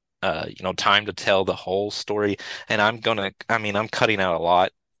 time to tell the whole story, and I'm cutting out a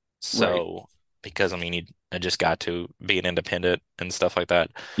lot. Right. So because I mean, I just got to be an independent and stuff like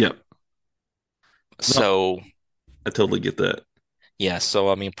that. Yep. No, So I totally get that. yeah, so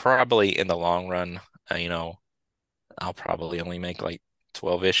I mean, probably in the long run, I'll probably only make like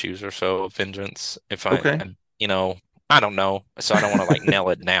 12 issues or so of Vengeance if Okay. you know, I don't know. So I don't want to like nail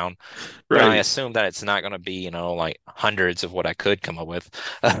it down, but I Right. assume that it's not going to be, like hundreds of what I could come up with.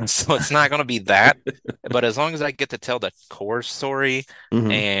 So it's not going to be that. But as long as I get to tell the core story,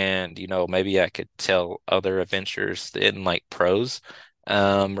 Hmm. and, maybe I could tell other adventures in like prose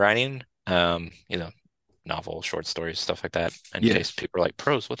writing, novel, short stories, stuff like that, in Yeah. case people are like,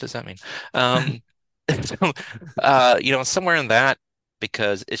 prose, what does that mean? Um, so, somewhere in that,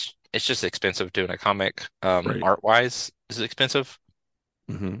 because it's just expensive doing a comic. Right. Art wise, is expensive.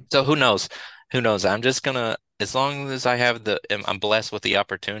 Hmm. So who knows? Who knows? I'm just gonna, as long as I'm blessed with the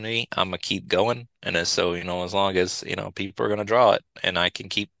opportunity, I'm gonna keep going. And so, as long as, people are gonna draw it and I can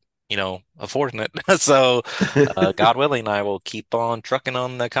keep, affording it. So, God willing, I will keep on trucking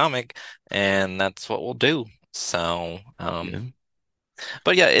on the comic, and that's what we'll do. So, Yeah.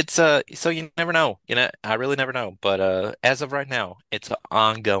 but yeah, it's so you never know. I really never know. But as of right now, it's an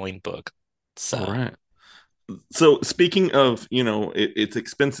ongoing book. All So, right. So speaking of, it's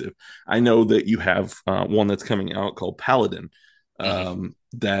expensive. I know that you have one that's coming out called Paladin. mhm.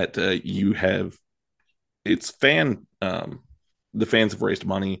 That you have. It's the fans have raised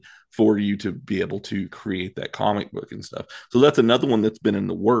money for you to be able to create that comic book and stuff. So that's another one that's been in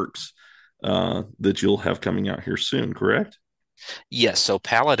the works that you'll have coming out here soon. Correct? Yes, so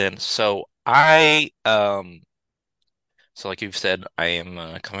Paladin. So like you've said, I am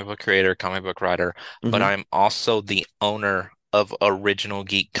a comic book creator, comic book writer, but Mm-hmm. I'm also the owner of Original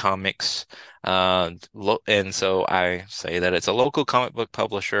Geek Comics. And so I say that it's a local comic book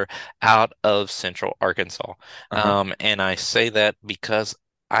publisher out of Central Arkansas. Uh-huh. And I say that because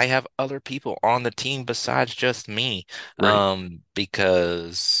I have other people on the team besides just me. Right.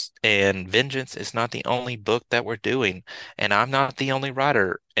 And Vengeance is not the only book that we're doing, and I'm not the only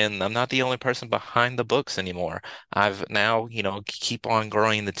writer. and I'm not the only person behind the books anymore. I've now, keep on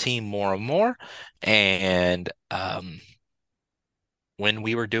growing the team more and more. And when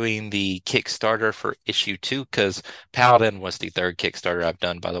we were doing the Kickstarter for issue 2, because Paladin was the third Kickstarter I've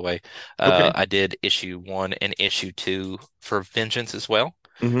done, by the way. Okay. I did issue 1 and issue 2 for Vengeance as well.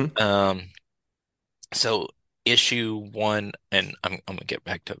 Mm-hmm. So issue 1, and I'm gonna get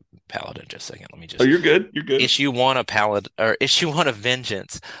back to Paladin in just a second. Let me Oh, just you're good. You're good. issue 1 of Paladin, or issue 1 of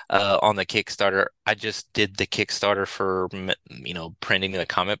Vengeance on the Kickstarter. I just did the Kickstarter for printing the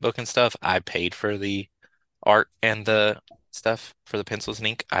comic book and stuff. I paid for the art and the stuff for the pencils and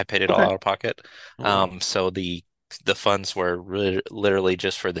ink. I paid it all Okay. out of pocket. Oh, wow. So the funds were literally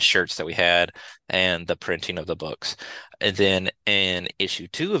just for the shirts that we had and the printing of the books. And then in issue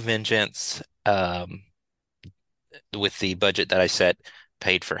 2 of Vengeance, with the budget that I set,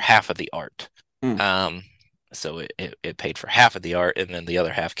 paid for half of the art. Mm. So it paid for half of the art, and then the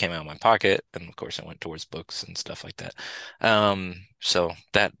other half came out of my pocket, and of course it went towards books and stuff like that. So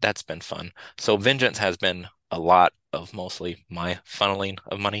that's been fun. So Vengeance has been a lot of mostly my funneling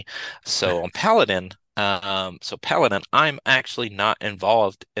of money. So on Paladin, Paladin, I'm actually not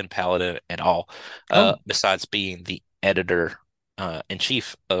involved in Paladin at all, Oh. besides being the editor in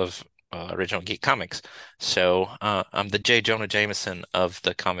chief of Original Geek Comics. So I'm the J. Jonah Jameson of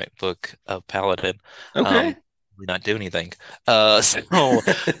the comic book of Paladin. Okay. We not do anything. It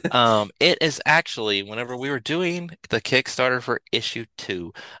is actually whenever we were doing the Kickstarter for issue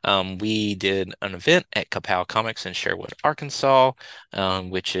 2, we did an event at Kapow Comics in Sherwood, Arkansas,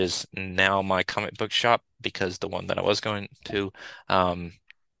 which is now my comic book shop because the one that I was going to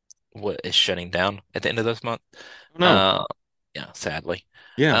is shutting down at the end of this month. Oh, no. Yeah, sadly.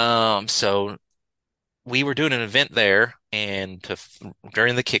 Yeah. So we were doing an event there, and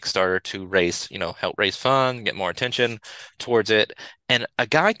during the Kickstarter to help raise funds, get more attention towards it. And a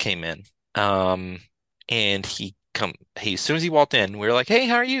guy came in, and as soon as he walked in, we were like, "Hey,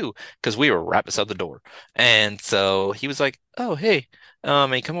 how are you?" Because we were right beside the door. And so he was like, "Oh, hey,"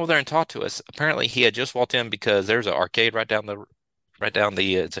 and he come over there and talk to us. Apparently, he had just walked in because there's an arcade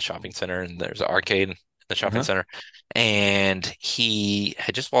it's a shopping center, and there's an arcade in the shopping Uh-huh. center. And he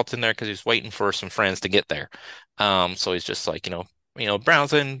had just walked in there because he was waiting for some friends to get there. So he's just like,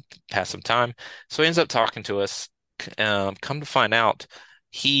 browsing, pass some time. So he ends up talking to us. Come to find out,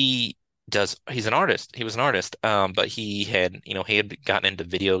 he's an artist. He was an artist. But he had gotten into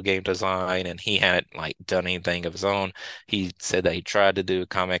video game design, and he hadn't like done anything of his own. He said that he tried to do a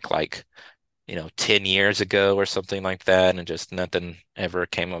comic like 10 years ago or something like that, and just nothing ever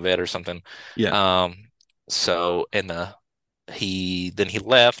came of it or something. Yeah. So he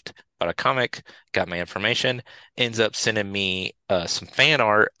left, bought a comic, got my information, ends up sending me some fan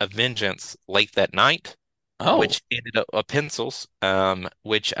art of Vengeance late that night, Oh. which ended up pencils,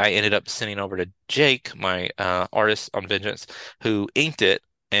 which I ended up sending over to Jake, my artist on Vengeance, who inked it,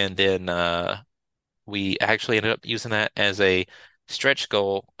 and then we actually ended up using that as a stretch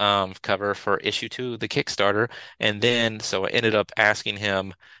goal cover for issue 2 of the Kickstarter. And then so I ended up asking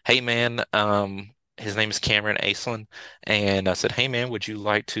him, "Hey man, his name is Cameron Aislinn," and I said, "Hey man, would you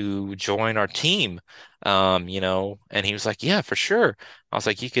like to join our team?" And he was like, "Yeah, for sure." I was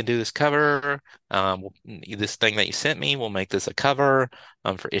like, "You can do this cover. This thing that you sent me, we'll make this a cover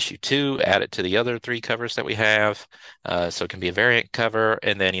for issue 2, add it to the other 3 covers that we have. So it can be a variant cover,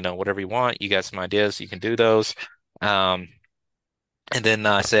 and then, whatever you want, you got some ideas, you can do those." Um, and then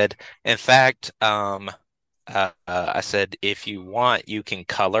I said, in fact, I said, if you want, you can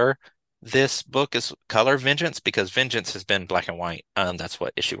color this book as color Vengeance, because Vengeance has been black and white. That's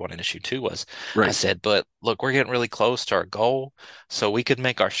what issue 1 and issue 2 was. I Right. said, but look, we're getting really close to our goal, so we could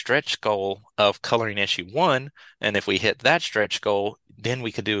make our stretch goal of coloring issue 1, and if we hit that stretch goal, then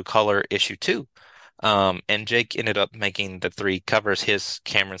we could do a color issue 2. And Jake ended up making the 3 covers, his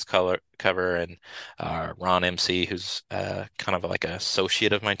Cameron's color cover, and Ron MC, who's kind of like an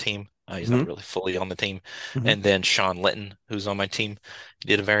associate of my team. He's not Mm-hmm. really fully on the team. Mm-hmm. And then Sean Litton, who's on my team,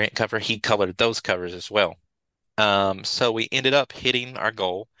 did a variant cover. He colored those covers as well. So we ended up hitting our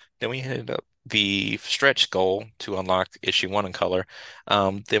goal. Then we ended up the stretch goal to unlock issue 1 in color.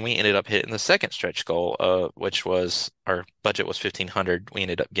 Then we ended up hitting the second stretch goal, which was our budget was 1,500. We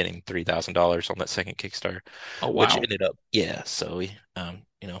ended up getting $3,000 on that second Kickstarter, Oh, which wow. ended up, yeah. So we,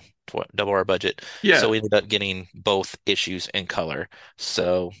 double our budget. So Yeah. we ended up getting both issues in color.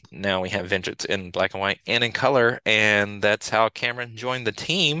 So now we have Vengeance in black and white and in color, and that's how Cameron joined the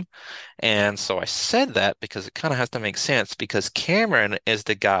team. And so I said that because it kind of has to make sense, because Cameron is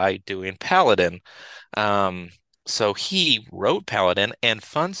the guy doing Paladin. Um, so he wrote Paladin, and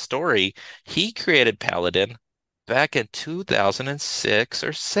fun story, he created Paladin back in 2006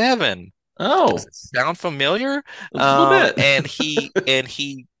 or 7. Does Oh, it sound familiar? a little bit. And he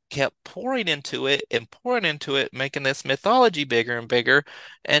kept pouring into it, making this mythology bigger and bigger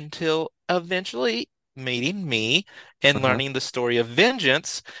until eventually meeting me and Uh-huh. learning the story of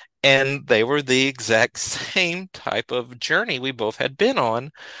vengeance. And they were the exact same type of journey we both had been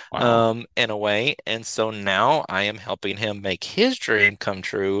on, Wow. in a way. And so now I am helping him make his dream come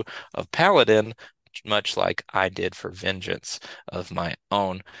true of Paladin, much like I did for Vengeance of my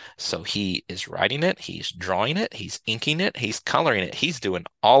own. So he is writing it, he's drawing it, he's inking it, he's coloring it, he's doing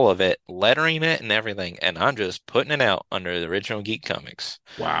all of it, lettering it and everything, and I'm just putting it out under the original Geek Comics.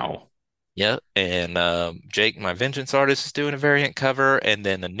 Wow. Yeah, and Jake, my Vengeance artist, is doing a variant cover, and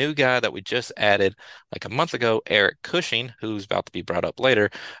then the new guy that we just added like a month ago, Eric Cushing, who's about to be brought up later,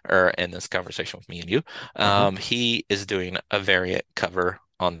 or in this conversation with me and you, Uh-huh. he is doing a variant cover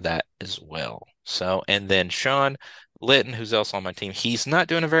on that as well. So, and then Sean Litton, who's also on my team, he's not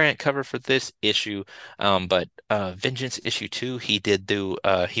doing a variant cover for this issue, but Vengeance issue 2, he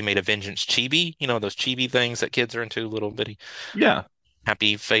made a Vengeance chibi, those chibi things that kids are into, little bitty Yeah.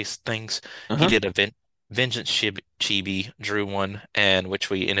 happy face things. He Uh-huh. did a Vengeance Chibi, drew one, and which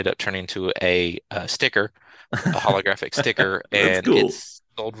we ended up turning to a sticker, a holographic sticker, That's and cool. it's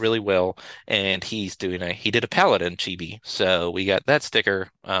sold really well. And he did a Paladin Chibi, so we got that sticker,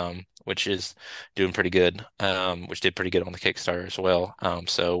 which is doing pretty good, which did pretty good on the Kickstarter as well.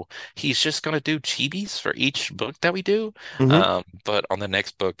 So he's just gonna do chibis for each book that we do. Hmm. But on the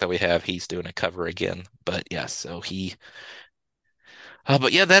next book that we have, he's doing a cover again. But yeah, so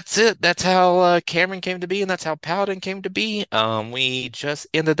but yeah, that's it. That's how Cameron came to be, and that's how Paladin came to be. We just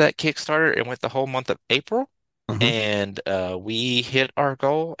ended that Kickstarter and went the whole month of April, Uh-huh. and we hit our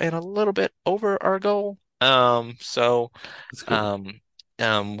goal and a little bit over our goal. That's cool.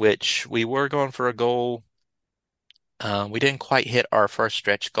 Um, which we were going for a goal. We didn't quite hit our first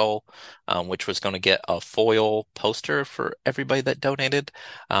stretch goal, which was going to get a foil poster for everybody that donated.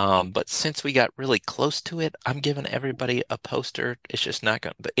 But since we got really close to it, I'm giving everybody a poster. It's just not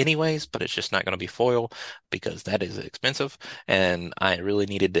going to, anyways, but it's just not going to be foil because that is expensive. And I really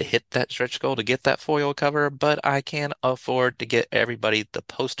needed to hit that stretch goal to get that foil cover, but I can afford to get everybody the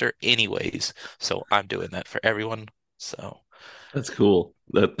poster anyways. So I'm doing that for everyone. So. That's cool.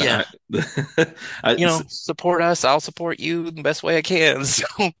 That Yeah, support us. I'll support you the best way I can. So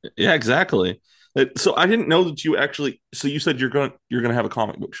yeah, exactly. So I didn't know that you actually. So you said you're gonna have a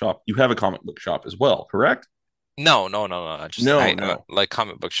comic book shop. You have a comic book shop as well, correct? no, no, no, no. No, I no. like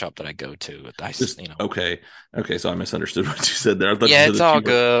comic book shop that I go to. Just okay. Okay, so I misunderstood what you said there. I thought you Yeah, said it's that all you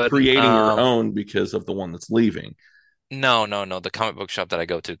were good. creating your own because of the one that's leaving. No, no, no. The comic book shop that I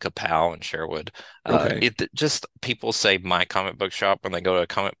go to, Kapow and Sherwood, Okay, it just people say my comic book shop when they go to a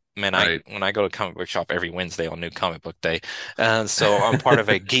comic. Man, right. when I go to comic book shop every Wednesday on New Comic Book Day, and so I'm part of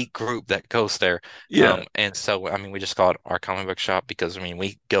a geek group that goes there. Yeah, And so I mean, we just call it our comic book shop because I mean,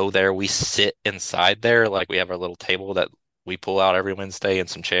 we go there, we sit inside there, like we have our little table that we pull out every Wednesday and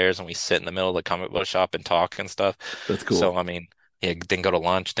some chairs, and we sit in the middle of the comic book shop and talk and stuff. that's So cool. I mean. Yeah, then go to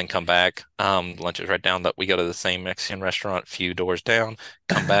lunch, then come back. Lunch is right down that we go to the same Mexican restaurant a few doors down,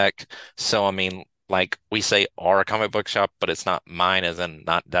 come back. So I mean, like we say our comic book shop, but it's not mine as in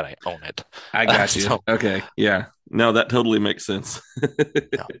not that I own it. I got you. So Okay, yeah. No, that totally makes sense.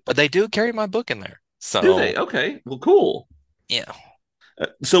 no. But they do carry my book in there. Do they? So Okay, well, cool. yeah.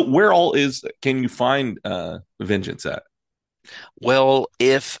 So where all is can you find Vengeance at? Well,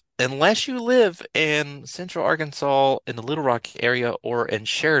 if unless you live in Central Arkansas in the Little Rock area or in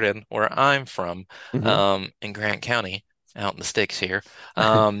Sheridan, where I'm from, Hmm. in Grant County, out in the sticks here,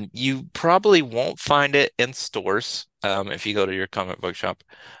 you probably won't find it in stores, if you go to your comic book shop.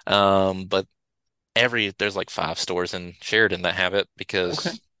 But there's like 5 stores in Sheridan that have it Okay.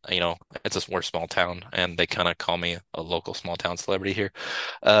 because it's we're a small town and they kind of call me a local small town celebrity here.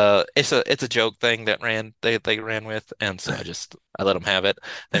 It's a joke thing that they ran with, and so I let them have it.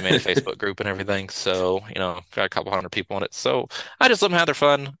 They made a Facebook group and everything, so got a couple hundred people on it. So I just let them have their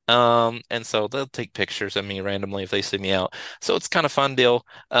fun. And so they'll take pictures of me randomly if they see me out. So it's kind of fun deal.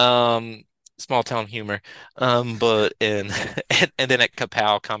 Small town humor. But in and then at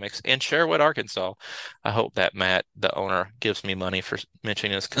Kapow Comics in Sherwood, Arkansas. I hope that Matt, the owner, gives me money for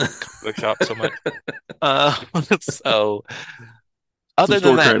mentioning his comic book shop so much. Uh, so Some other than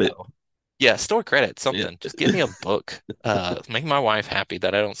store that, credit. though, yeah, store credit, Yeah. something. Just give me a book. Make my wife happy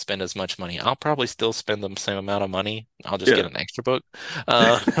that I don't spend as much money. I'll probably still spend the same amount of money. I'll just get Yeah. an extra book.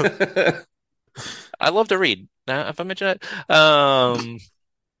 Uh, I love to read. If I mention it,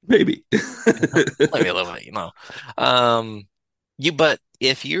 Maybe. let me a little bit. But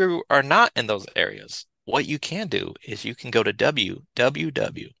if you are not in those areas, what you can do is you can go to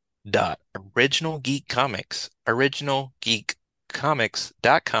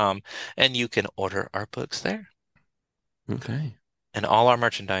www.originalgeekcomics.com, and you can order our books there. Okay. And all our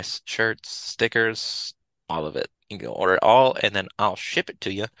merchandise, shirts, stickers, all of it. You can go order it all, and then I'll ship it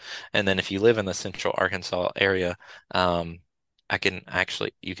to you. And then if you live in the Central Arkansas area, I can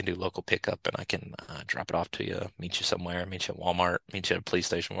actually, you can do local pickup, and I can drop it off to you, meet you somewhere, meet you at Walmart, meet you at a police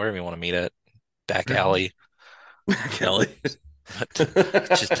station, wherever you want to meet at, back Really? alley. Kelly. But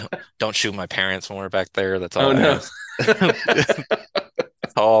just don't shoot my parents when we're back there. That's Oh all I no. ask. That's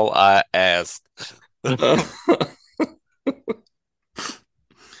all I ask.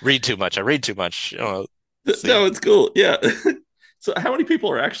 Read too much. I read too much. See. No, it's cool. Yeah. So how many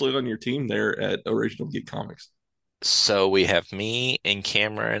people are actually on your team there at Original Geek Comics? So we have me and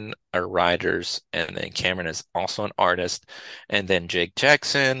Cameron are writers, and then Cameron is also an artist, and then Jake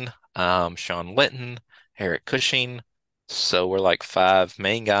Jackson, Sean Litton, Eric Cushing. So we're like five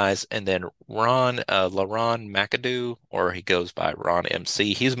main guys, and then LaRon McAdoo, or he goes by Ron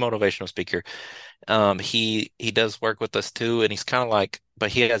MC. He's a motivational speaker. He does work with us too, and he's kind of like,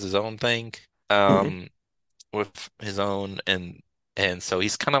 but he has his own thing, Mhm. with his own, and so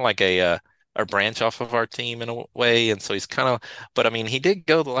he's kind of like a branch off of our team in a way, and so he's kind of, but I mean, he did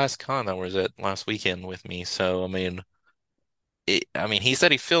go the last con that was at last weekend with me, so I mean, I mean, he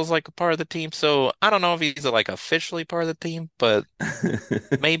said he feels like a part of the team, so I don't know if he's like officially part of the team, but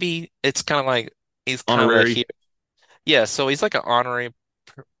maybe it's kind of like he's kind of Honorary. yeah, so he's like an honorary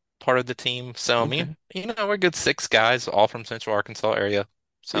part of the team. So I mean, Okay. we're good six guys, all from Central Arkansas area.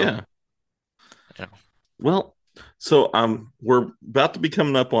 So, Yeah. you know. Well, so we're about to be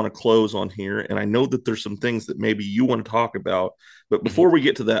coming up on a close on here, and I know that there's some things that maybe you want to talk about. But Mhm. before we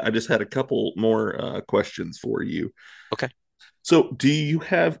get to that, I just had a couple more questions for you. Okay. So, do you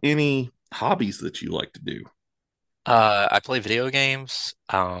have any hobbies that you like to do? I play video games.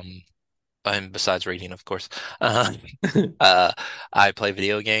 And besides reading, of course. Uh, I play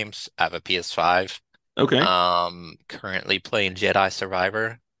video games. I have a PS5. Okay. Currently playing Jedi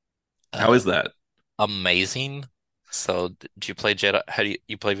Survivor. How Uh, is that? Amazing. So, do you play Jedi? How do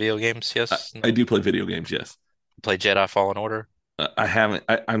you play video games? I, Yes? I No? do play video games, yes. Play Jedi Fallen Order? I haven't.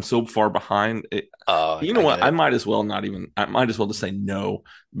 I'm so far behind. You know I get what? I it. might as well not even. I might as well just say no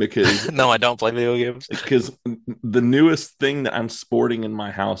because No, I don't play video games. because the newest thing that I'm sporting in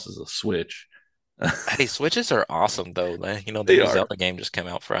my house is a Switch. Hey, Switches are awesome though. The They new are. Zelda game just came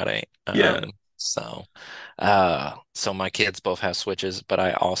out Friday. Yeah. So my kids both have Switches, but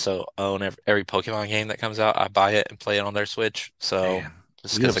I also own every Pokemon game that comes out. I buy it and play it on their Switch. So Man,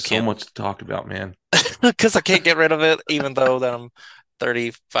 just we because have I so can't, much to talk about, man. because I can't get rid of it, even though that I'm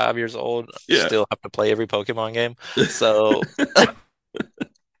 35 years old, Yeah. still have to play every Pokemon game. So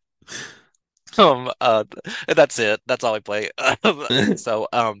that's it. That's all I play. So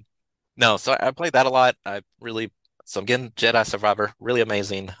no, so I played that a lot. So again, Jedi Survivor, really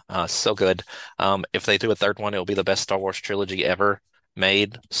amazing. So good. If they do a third one, it'll be the best Star Wars trilogy ever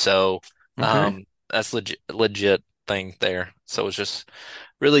made. So, Okay. that's legit thing there. So it was just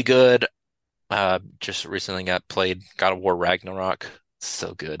really good. Just recently got played God of War Ragnarok.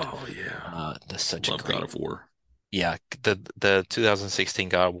 So good. Oh yeah. That's such a Love God great, of War. yeah. The 2016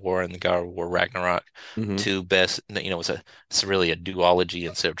 God of War and the God of War Ragnarok, Hmm. two best. It's really a duology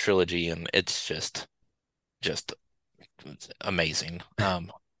instead of trilogy, and it's just amazing.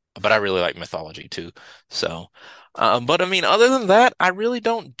 But I really like mythology too. So, but I mean, other than that, I really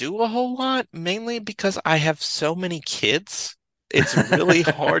don't do a whole lot, mainly because I have so many kids. It's really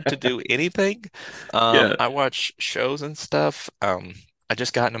hard to do anything. Yeah. I watch shows and stuff. I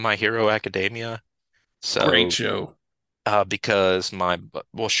just got into My Hero Academia. Great So, show. because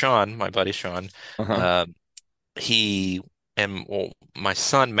Sean, my buddy Sean, Uh-huh. uh, he and well, my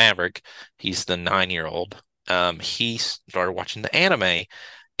son Maverick, he's the 9-year-old. He started watching the anime,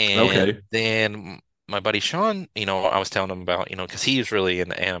 and Okay. then my buddy Sean, I was telling him about, because he's really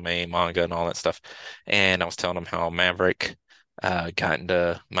into anime, manga, and all that stuff, and I was telling him how Maverick got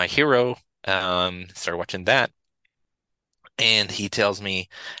into My Hero, started watching that, and he tells me,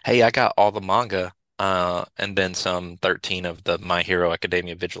 "Hey, I got all the manga." And then some 13 of the My Hero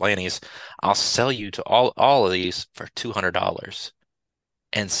Academia Vigilantes. I'll sell you to all of these for $200.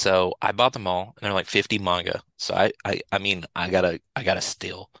 And so I bought them all, and they're like 50 manga. So I mean, I gotta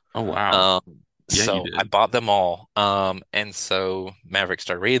steal. Oh wow. Um, Yeah, you so I did. bought them all. And so Maverick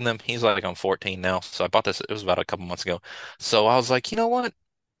started reading them. He's like on 14 now. So I bought this, it was about a couple months ago. So I was like, you know what?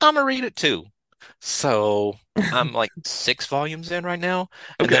 I'm gonna read it too. So I'm like 6 volumes in right now.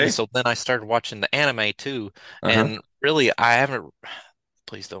 And then Okay. so then I started watching the anime too. Uh-huh. And really I haven't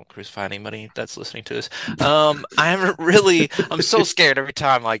please don't crucify anybody that's listening to this. I haven't I'm so scared every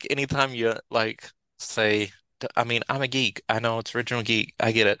time, like anytime you like say, I mean, I'm a geek. I know it's original geek.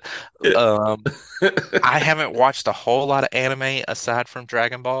 I get it. I haven't watched a whole lot of anime aside from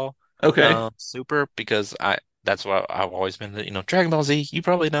Dragon Ball Okay. Super because I that's what I've always been, Dragon Ball Z, you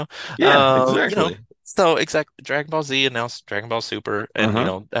probably know. Yeah, You know, exactly. so exactly Dragon Ball Z and now Dragon Ball Super and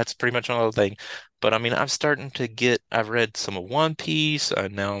Uh-huh. that's pretty much another thing. But I mean, I've read some of One Piece,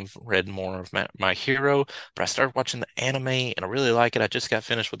 now I've read more of My Hero, but I started watching the anime and I really like it. I just got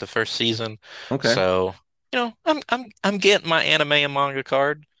finished with the first season. Okay. So, I'm getting my anime and manga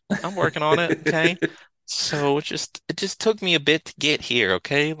card. I'm working on it, okay? So it just took me a bit to get here,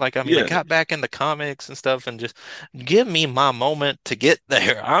 okay? Like I mean, I Yeah. got back into comics and stuff and just give me my moment to get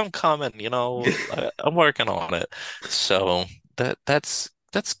there. I'm coming, I'm working on it. So that's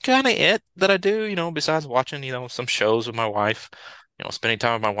kind of it that I do, besides watching, some shows with my wife, spending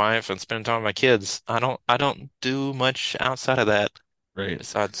time with my wife and spending time with my kids. I don't do much outside of that Right.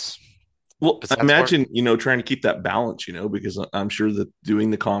 besides Well, besides work. imagine, trying to keep that balance, because I'm sure that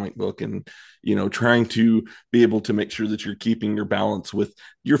doing the comic book and, trying to be able to make sure that you're keeping your balance with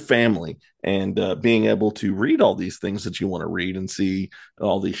your family and being able to read all these things that you want to read and see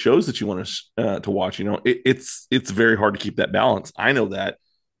all these shows that you want to watch, it's very hard to keep that balance. I know that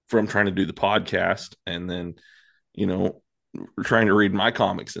from trying to do the podcast and then, you know, trying to read my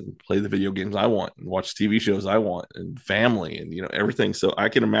comics and play the video games I want and watch TV shows I want and family and everything. So I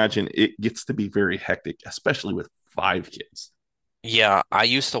can imagine it gets to be very hectic, especially with 5 kids. Yeah, I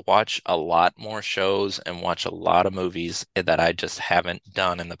used to watch a lot more shows and watch a lot of movies that I just haven't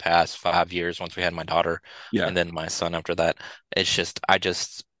done in the past 5 years once we had my daughter Yeah. and then my son after that. It's just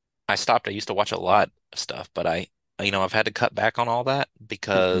I stopped. I used to watch a lot of stuff, but I've had to cut back on all that Mhm.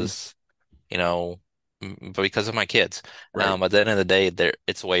 because, you know, because of my kids. Right. At the end of the day,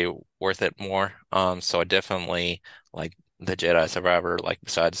 it's way worth it more. So I definitely like the Jedi Survivor, like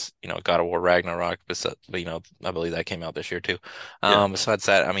besides, God of War Ragnarok, besides, I believe that came out this year too. Yeah. Besides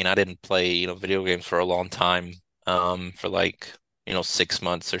that, I mean, I didn't play, video games for a long time, for like, 6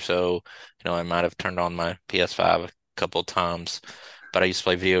 months or so. I might have turned on my PS5 a couple of times, but I used to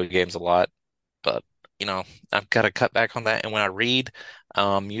play video games a lot. But, you know, I've got to cut back on that. And when I read,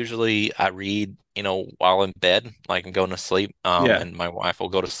 usually I read, while in bed, like I'm going to sleep, Yeah. and my wife will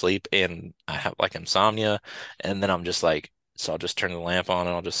go to sleep and I have like insomnia. And then I'm just like, so I'll just turn the lamp on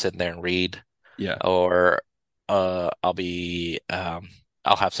and I'll just sit there and read. Yeah. Or I'll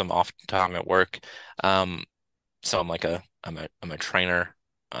have some off time at work. Um, so I'm a trainer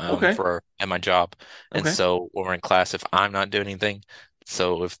Okay. for at my job. And Okay. so when we're in class, if I'm not doing anything,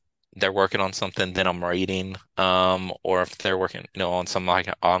 so if they're working on something, then I'm reading. Or if they're working, on some like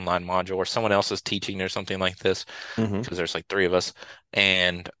an online module or someone else is teaching or something like this, Hmm. because there's like three of us,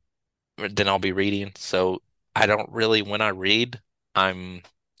 and then I'll be reading. So I don't really, when I read, I'm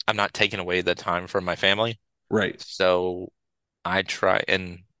I'm not taking away the time from my family. Right. So I try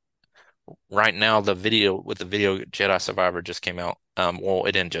and right now the video Jedi Survivor just came out. Well,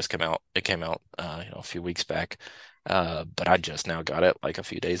 it didn't just come out. It came out a few weeks back. But I just now got it like a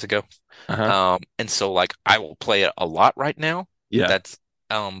few days ago. Uh-huh. And so like I will play it a lot right now. Yeah. That's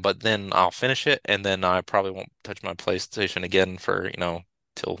but then I'll finish it and then I probably won't touch my PlayStation again for,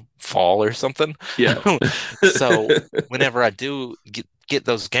 till fall or something. Yeah. So whenever I do get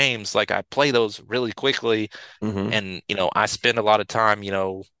those games, like I play those really quickly Hmm. and I spend a lot of time, you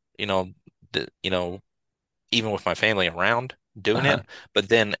know, the, even with my family around doing Uh-huh. it. But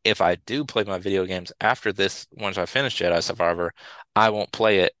then if I do play my video games after this, once I finish Jedi Survivor, I won't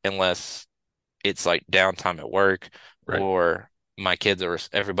play it unless it's like downtime at work Right. or my kids are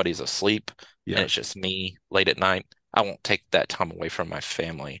everybody's asleep and Yeah. it's just me late at night. I won't take that time away from my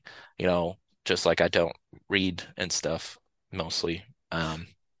family, just like I don't read and stuff mostly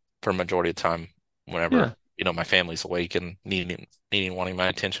for a majority of the time Yeah. whenever my family's awake and wanting my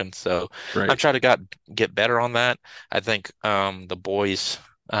attention. So I've Right. tried to get better on that. I think the boys,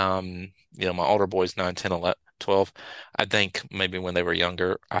 my older boys 9, 10, 11, 12, I think maybe when they were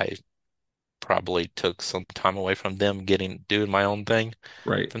younger I probably took some time away from them doing my own thing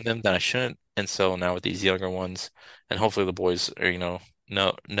Right. from them that I shouldn't. And so now with these younger ones, and hopefully the boys are,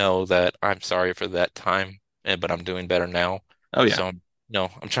 know that I'm sorry for that time, but I'm doing better now. Oh yeah. So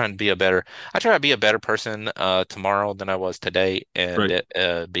I'm trying to be a better. I try to be a better person tomorrow than I was today, and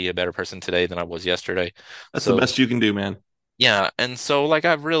Right. be a better person today than I was yesterday. That's the So best you can do, man. yeah, and so like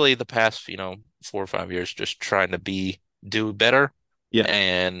I've really the past 4 or 5 years just trying to do better Yeah.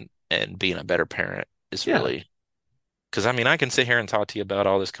 and being a better parent is Yeah. really. because I mean, I can sit here and talk to you about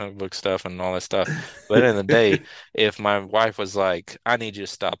all this comic book stuff and all that stuff, but at the end of the day, if my wife was like, "I need you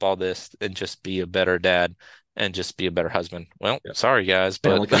to stop all this and just be a better dad and just be a better husband," well, Yeah. sorry guys,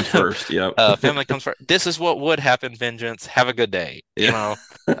 but Family comes first. Yep. family comes first. This is what would happen, Vengeance. Have a good day. You Yeah. know,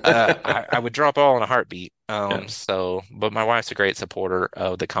 I would drop all in a heartbeat. Yeah. So, but my wife's a great supporter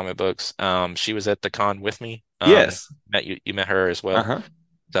of the comic books. She was at the con with me. Yes. You met her as well. Uh-huh.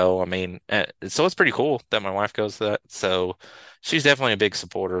 So, I mean, so it's pretty cool that my wife goes to that. So, she's definitely a big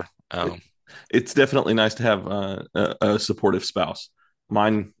supporter. It's definitely nice to have a supportive spouse.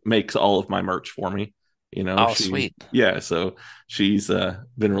 Mine makes all of my merch for me. Oh, sweet. Yeah, so she's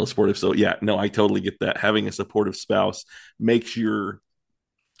been really supportive. So yeah, no, I totally get that. Having a supportive spouse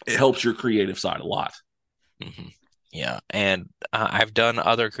it helps your creative side a lot. Mm-hmm. Yeah, and I've done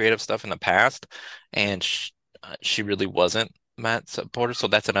other creative stuff in the past, and she really wasn't Matt supporter. So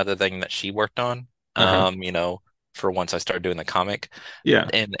that's another thing that she worked on. Uh-huh. For once I started doing the comic, Yeah.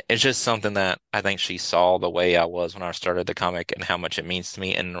 and it's just something that I think she saw the way I was when I started the comic and how much it means to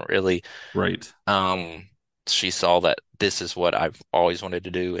me, and really, Right. she saw that this is what I've always wanted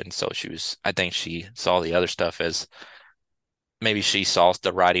to do, and so I think she saw the other stuff as maybe she saw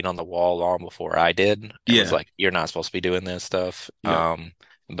the writing on the wall long before I did and was Yeah. like, "You're not supposed to be doing this stuff." Yeah.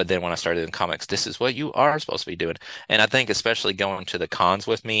 But then when I started in comics, this is what you are supposed to be doing. And I think especially going to the cons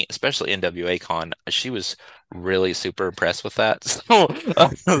with me, especially NWA Con, she was really super impressed with that. So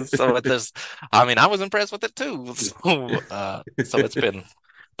I mean, I was impressed with it too. So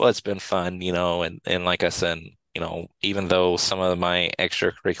it's been fun, and like I said, even though some of my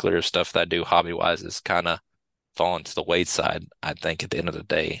extracurricular stuff that I do hobby wise is kind of fallen to the wayside. I think at the end of the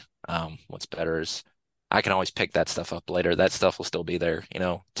day, what's better is I can always pick that stuff up later. That stuff will still be there,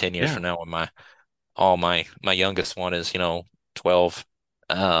 10 years Yeah. from now when my youngest one is, 12,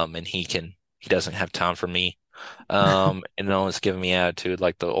 and he doesn't have time for me. And it's giving me attitude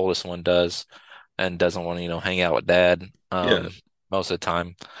like the oldest one does and doesn't want to, hang out with dad, Yeah. most of the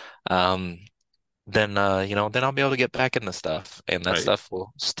time. Um, then I'll be able to get back into stuff and that Right. stuff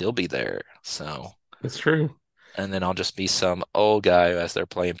will still be there. So That's true. and then I'll just be some old guy as they're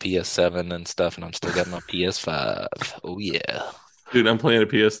playing PS7 and stuff, and I'm still got my PS5. Oh yeah. Dude, I'm playing a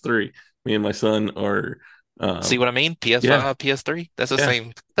PS3. Me and my son are See what I mean? yeah. PS5, PS3. That's the Yeah.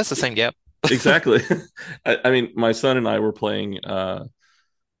 same. That's the same gap. Exactly. I mean, my son and I were playing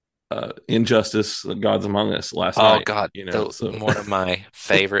Injustice, Gods Among Us last Oh night. God, So one of my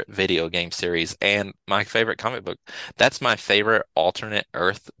favorite video game series and my favorite comic book. That's my favorite alternate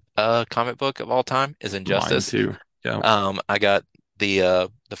Earth comic book of all time is mine Injustice. too. Yeah. I got the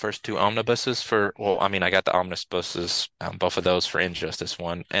first two omnibuses I mean I got the omnibuses, both of those for Injustice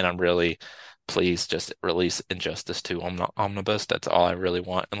 1, and I'm really pleased just release Injustice 2 omnibus. That's all I really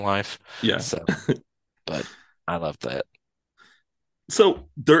want in life. Yeah. So, but I love that. So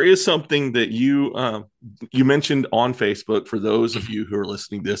there is something that you mentioned on Facebook for those of you who are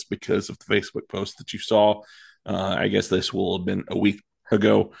listening to this because of the Facebook post that you saw. I guess this will have been a week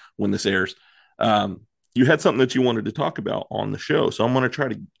ago when this airs. You had something that you wanted to talk about on the show, so I'm going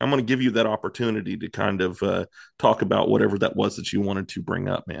to give you that opportunity to kind of talk about whatever that was that you wanted to bring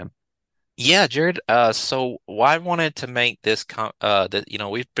up, man. Yeah, Jared. So why I wanted to make this that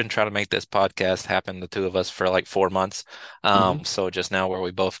we've been trying to make this podcast happen, the two of us, for like 4 months. So just now where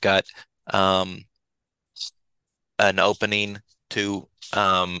we both got an opening to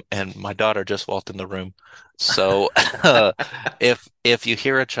and my daughter just walked in the room. So if you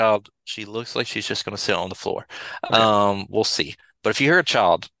hear a child, she looks like she's just gonna sit on the floor. We'll see. But if you hear a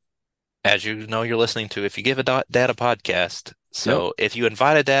child, as you know you're listening to, if you give a dad a podcast, so if you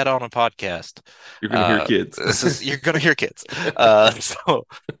invite a dad on a podcast, you're gonna hear kids. You're gonna hear kids.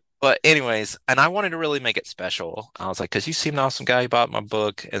 But anyways, and I wanted to really make it special. I was like, because you seem an awesome guy, you bought my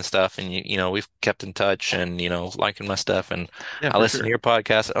book and stuff, and we've kept in touch and liking my stuff, and Yeah, I listen to your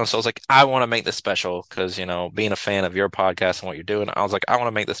podcast. And so I was like, I want to make this special because being a fan of your podcast and what you're doing, I was like, I want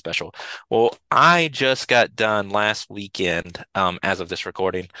to make this special. Well, I just got done last weekend, as of this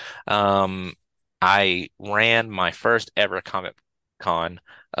recording. I ran my first ever Comic Con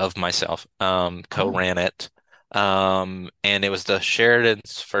of myself, co-ran it. And it was the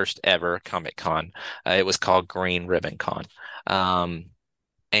Sheridan's first ever Comic Con. It was called Green Ribbon Con.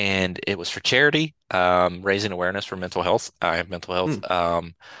 And it was for charity, raising awareness for mental health. I have mental health.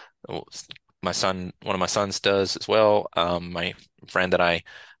 One of my sons does as well. My friend that I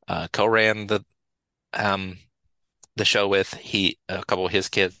co-ran the show with, a couple of his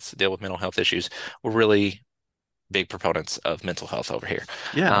kids deal with mental health issues. We're really big proponents of mental health over here.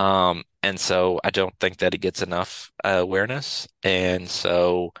 Yeah. And so I don't think that it gets enough awareness. And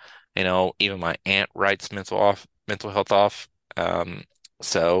so, even my aunt writes mental mental health off.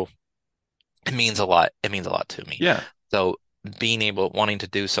 So it means a lot. It means a lot to me. Yeah. So wanting to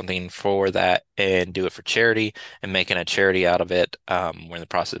do something for that and do it for charity and making a charity out of it. We're in the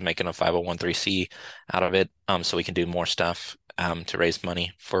process of making a 501c out of it, so we can do more stuff. To raise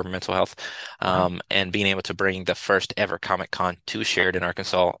money for mental health, and being able to bring the first ever Comic Con to Sheridan,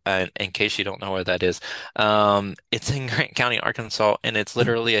 Arkansas. And in case you don't know where that is, it's in Grant County, Arkansas, and it's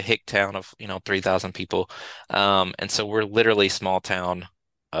literally a hick town of 3,000 people. And so we're literally small town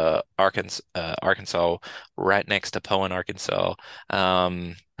Arkansas, right next to Poen, Arkansas.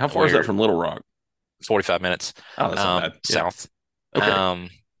 How far is that from Little Rock? 45 minutes Oh, that's not bad. Yeah. south. Okay.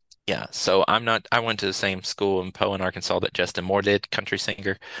 Yeah, so I went to the same school in Poen, Arkansas that Justin Moore did, country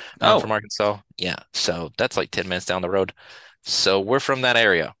singer Oh. from Arkansas. Yeah, so that's like 10 minutes down the road. So we're from that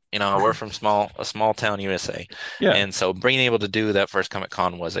area. We're from a small town USA. Yeah. And so being able to do that first Comic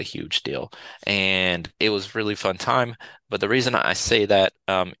Con was a huge deal. And it was really fun time. But the reason I say that,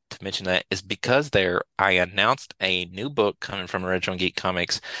 to mention that, is because there I announced a new book coming from Original Geek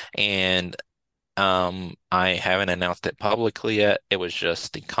Comics, and I haven't announced it publicly yet. It was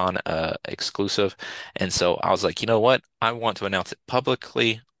just the con exclusive. And so I was like, you know what? I want to announce it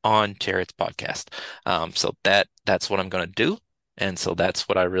publicly on Jared's podcast. So that's what I'm going to do. And so that's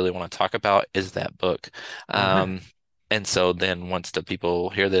what I really want to talk about is that book. And so then once the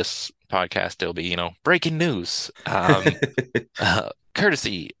people hear this podcast, it'll be, breaking news.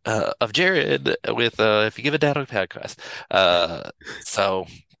 Courtesy of Jared with If You Give a Dad a Podcast. So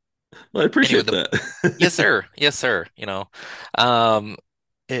Well, I appreciate anyway, that. yes, sir. Yes, sir. Um,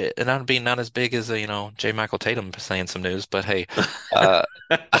 and I'd be not as big as J. Michael Tatum saying some news, but hey, uh,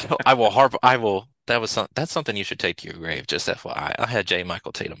 I will harp. I will. That's something you should take to your grave. Just FYI, I had J.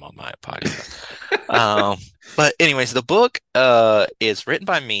 Michael Tatum on my podcast. But anyways, the book is written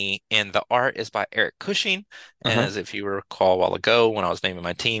by me, and the art is by Eric Cushing. As if you recall a while ago when I was naming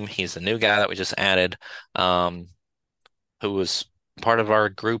my team, he's the new guy that we just added, who was part of our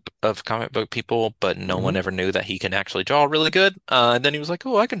group of comic book people, but no one ever knew that he can actually draw really good. And then he was like,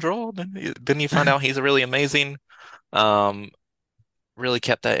 "Oh, I can draw." Then you find out he's really amazing. Really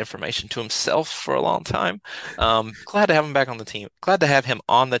kept that information to himself for a long time. Glad to have him back on the team. Glad to have him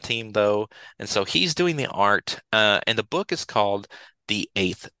on the team though. And so he's doing the art. And the book is called The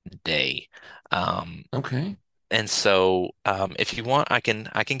Eighth Day. Okay. And so, if you want, I can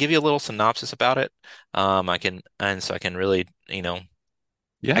give you a little synopsis about it. I can really,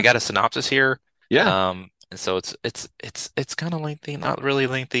 Yeah. I got a synopsis here. Yeah. And so it's kind of lengthy, not really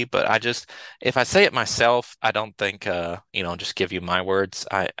lengthy, but if I say it myself, I don't think, just give you my words.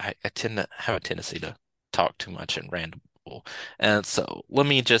 I tend to have a tendency to talk too much and ramble. And so let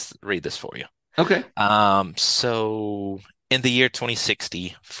me just read this for you. Okay. So in the year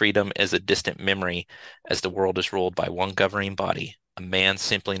 2060, freedom is a distant memory as the world is ruled by one governing body, a man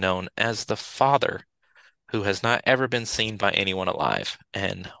simply known as the Father, who has not ever been seen by anyone alive.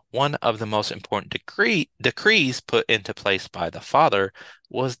 And one of the most important decrees put into place by the Father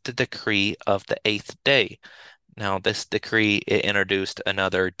was the decree of the eighth day. Now, this decree, it introduced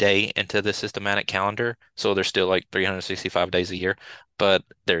another day into the systematic calendar. So there's still like 365 days a year, but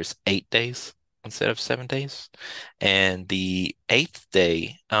there's 8 days instead of 7 days. And the eighth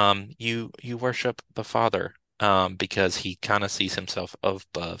day, you worship the Father, because he kind of sees himself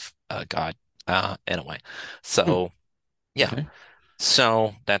above God, in a way. So, yeah. Okay.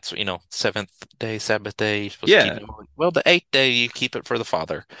 So that's, seventh day, Sabbath day, you're supposed to keep it. Well, the eighth day, you keep it for the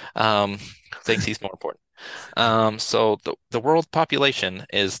Father. Thinks he's more important. So the world population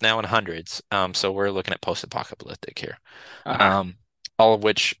is now in hundreds. So we're looking at post-apocalyptic here. All of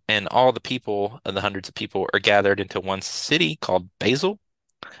which, and all the people, the hundreds of people, are gathered into one city called Basel.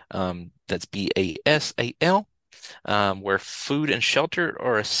 That's Basal, where food and shelter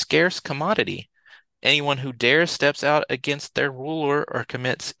are a scarce commodity. Anyone who dares steps out against their ruler or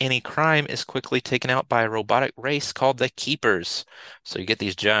commits any crime is quickly taken out by a robotic race called the Keepers. So you get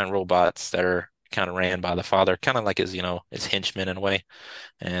these giant robots that are kind of ran by the Father, kind of like his henchmen in a way,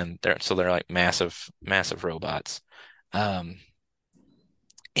 and they're like massive robots.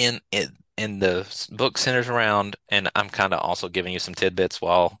 In the book centers around, and I'm kind of also giving you some tidbits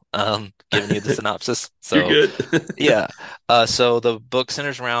while giving you the synopsis. So You're good. yeah. So the book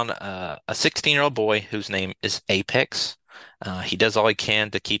centers around a 16-year-old boy whose name is Apex. He does all he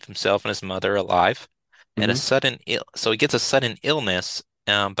can to keep himself and his mother alive. And so he gets a sudden illness,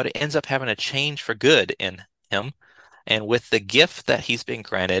 but it ends up having a change for good in him. And with the gift that he's been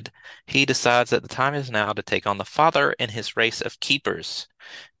granted, he decides that the time is now to take on the Father and his race of keepers.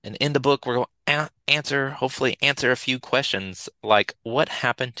 And in the book, we're going to hopefully answer a few questions like what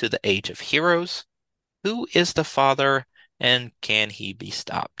happened to the age of heroes? Who is the father, and can he be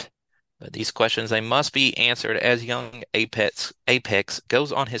stopped? But these questions they must be answered as young Apex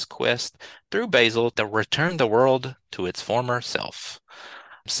goes on his quest through Basil to return the world to its former self.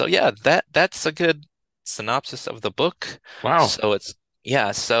 So yeah, that's a good synopsis of the book. Wow. So it's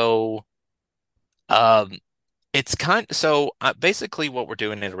yeah, so um it's basically what we're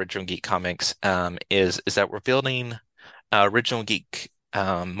doing in Original Geek Comics is that we're building Original Geek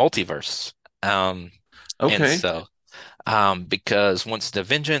multiverse. And Okay. so because once the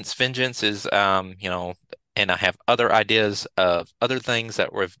vengeance is and I have other ideas of other things that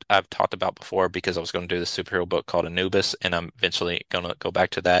I've talked about before because I was going to do this superhero book called Anubis, and I'm eventually going to go back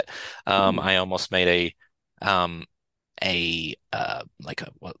to that. Ooh. I almost made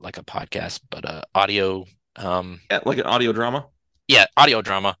like a podcast, but audio Yeah, like an audio drama. yeah, audio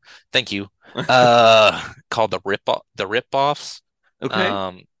drama. Thank you. Called the Rip Offs. Okay.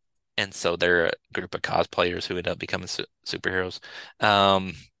 Um, and so they're a group of cosplayers who end up becoming superheroes.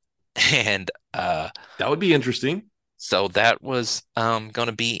 Um, and That would be interesting. so that was going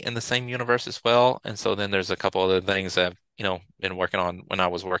to be in the same universe as well. And so then there's a couple other things that I've, been working on when I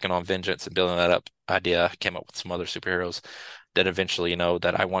was working on Vengeance and building that up idea. I came up with some other superheroes that eventually,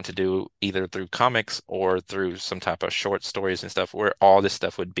 that I want to do either through comics or through some type of short stories and stuff where all this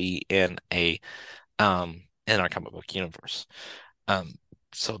stuff would be in our comic book universe. Um,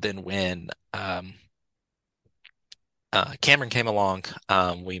 so then when Cameron came along,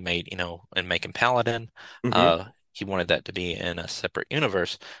 we made, and making Paladin, Mm-hmm. he wanted that to be in a separate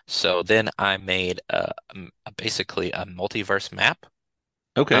universe. So then I made basically a multiverse map,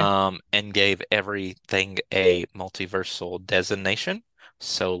 Okay. and gave everything a multiversal designation.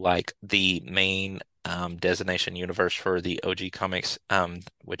 So like the main designation universe for the OG comics,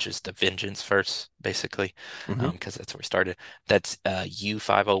 which is the Vengeance verse, basically, Mm-hmm. because that's where we started. That's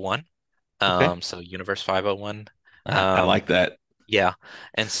U501. Okay. So Universe 501. I Um, like that. yeah.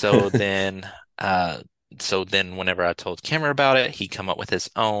 And so then whenever I told Cameron about it, he come up with his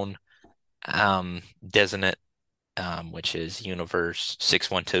own designate, which is Universe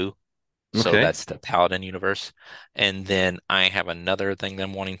 612. So Okay. that's the Paladin universe. And then I have another thing that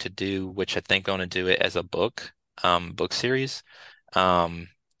I'm wanting to do, which I think I'm going to do it as a book series. Um,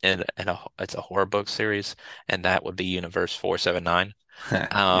 and it's a horror book series, and that would be Universe 479.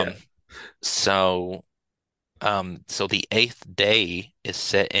 Yeah. Um, so so the eighth day is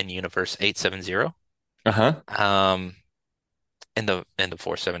set in Universe 870. Uh-huh. Um, in the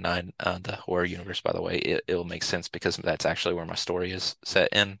 479, the horror universe, by the way, it'll make sense because that's actually where my story is set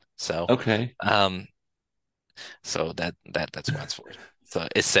in. So, Okay. um, so that's why it's for. So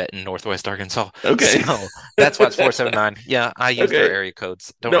it's set in Northwest Arkansas. Okay. So that's why it's 479. Yeah, I use their Okay. area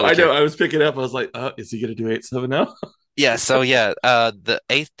codes. Don't No, really I know. care. I was picking up. I was like, is he gonna do 8-7 now? Yeah, so yeah, the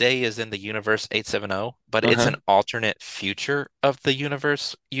eighth day is in the universe 870, but it's Uh-huh. an alternate future of the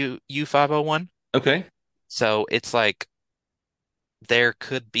universe U501. Okay. So it's like there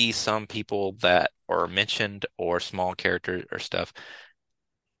could be some people that are mentioned or small characters or stuff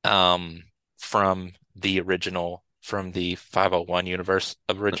um from the 501 universe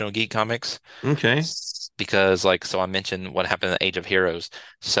of original Geek Comics. Okay. Because like so I mentioned what happened in the Age of Heroes.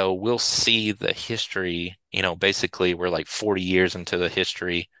 So we'll see the history, basically we're like 40 years into the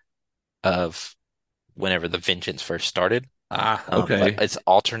history of whenever the Vengeance first started. But Okay. it's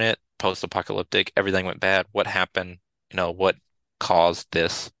alternate, post-apocalyptic, everything went bad. What happened? What caused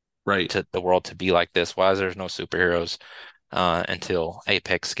this Right. to the world to be like this? Why is there no superheroes until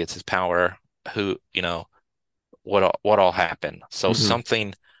Apex gets his power? Who, what all happened? So Mm-hmm.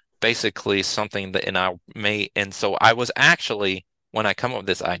 basically something that, and so I was actually when I come up with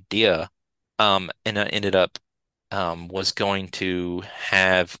this idea, and I ended up was going to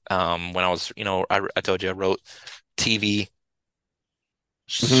have when I was, I told you I wrote TV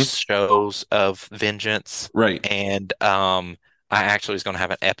Mm-hmm. shows of Vengeance, Right. and I actually was going to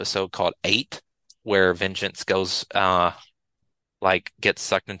have an episode called Eight, where Vengeance goes like gets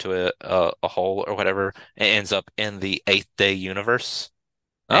sucked into a hole or whatever, and ends up in the eighth day universe,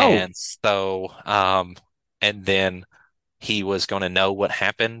 Oh, and so and then he was going to know what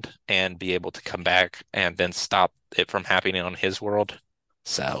happened and be able to come back and then stop it from happening on his world.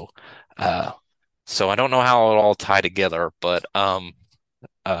 So, uh, so I don't know how it'll all tie together, but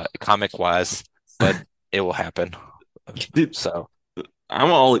comic wise, but it will happen. dude, So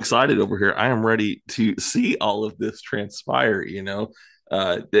I'm all excited over here. I am ready to see all of this transpire.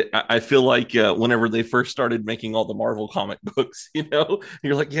 I feel like whenever they first started making all the Marvel comic books,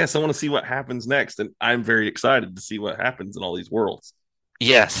 you're like, yes, I want to see what happens next, and I'm very excited to see what happens in all these worlds.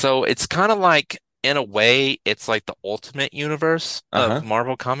 yeah, so it's kind of like in a way, it's like the ultimate universe Uh-huh. of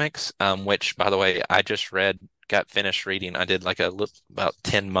Marvel Comics, which, by the way, I just got finished reading. I did like about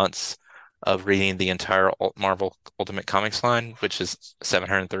 10 months of reading the entire Marvel Ultimate Comics line, which is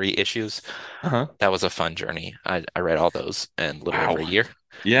 703 issues. Uh-huh. That was a fun journey. I read all those in a little over a Wow. year.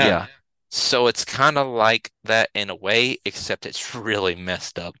 Yeah. Yeah. So it's kind of like that in a way, except it's really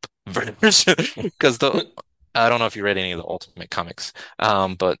messed up version. Because I don't know if you read any of the Ultimate comics,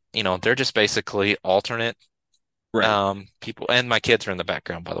 but they're just basically alternate Right. people. And my kids are in the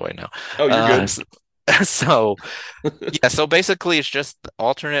background, by the way, now. Oh, you're good. So yeah, so basically it's just the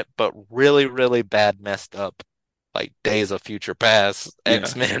alternate, but really, really bad, messed up, like Days of Future Past, Yeah.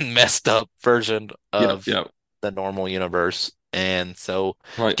 X-Men messed up version Yep. of Yep. the normal universe. And so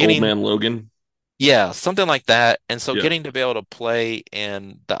Like Old getting, Man Logan. yeah, something like that. And so Yeah. getting to be able to play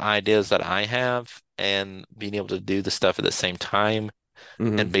in the ideas that I have and being able to do the stuff at the same time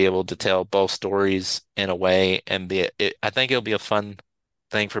Mm-hmm. and be able to tell both stories in a way and I think it'll be a fun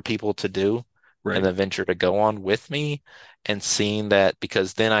thing for people to do and Right. the venture to go on with me and seeing that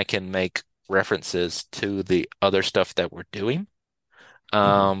because then I can make references to the other stuff that we're doing.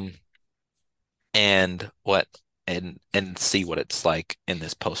 Um, and what and see what it's like in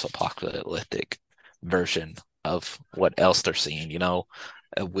this post-apocalyptic version of what else they're seeing,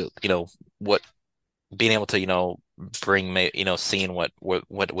 what being able to, bring seeing what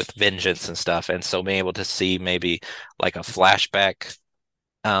with vengeance and stuff. And so being able to see maybe like a flashback,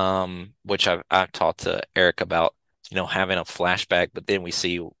 which I've talked to Eric about, having a flashback, but then we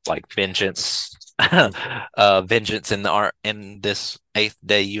see like vengeance vengeance in the art in this Eighth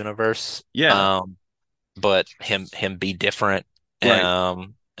Day universe. Yeah. But him be different. Right.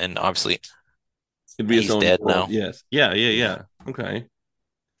 And obviously It'd be its he's own dead world. now. Yes. Yeah. Yeah. Yeah. Okay.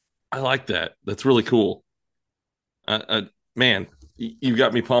 I like that. That's really cool. Man, you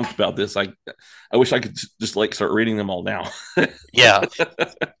got me pumped about this. I wish I could just like start reading them all now. Yeah.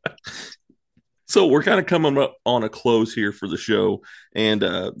 So we're kind of coming up on a close here for the show. And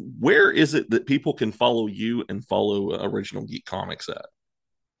where is it that people can follow you and follow Original Geek Comics at?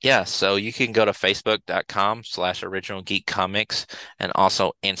 Yeah, so you can go to facebook.com/Original Geek Comics and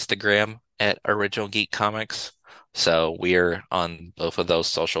also Instagram at Original Geek Comics. So we're on both of those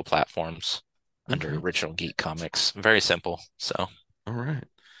social platforms under Okay. Original Geek Comics. Very simple. So All right.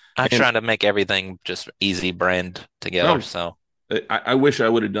 I'm And trying to make everything just easy brand together. oh, So I wish I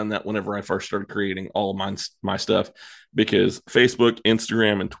would have done that whenever I first started creating all of my stuff, because Facebook,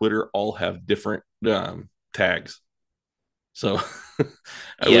 Instagram, and Twitter all have different tags. So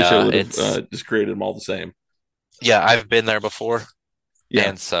I wish I yeah, would have just created them all the same. I've been there before. Yeah.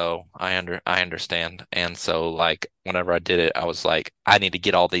 And so I understand. And so like whenever I did it, I was like, I need to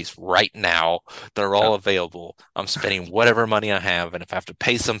get all these right now. They're all available. I'm spending whatever money I have, and if I have to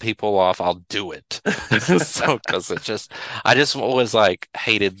pay some people off, I'll do it. So because I just was like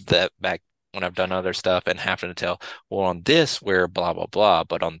hated that back when I've done other stuff and having to tell, well, on this we're blah blah blah,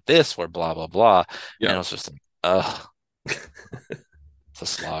 but on this we're blah blah blah. And Yeah. it was just like, ugh, it's a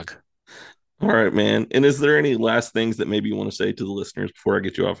slog. All right, man. And is there any last things that maybe you want to say to the listeners before I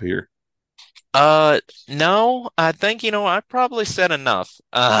get you off of here? No, I think, I probably said enough.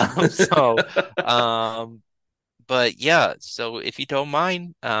 Um, but yeah, so if you don't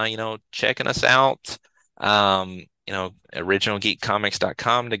mind, checking us out,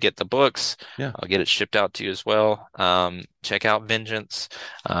 originalgeekcomics.com to get the books. Yeah. I'll get it shipped out to you as well. Check out Vengeance,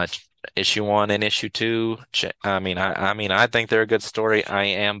 issue 1 and issue 2. I think they're a good story. I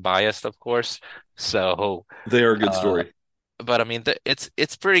am biased, of course. So They are a good story. but I mean,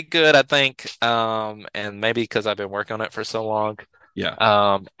 it's pretty good, I think. And maybe because I've been working on it for so long.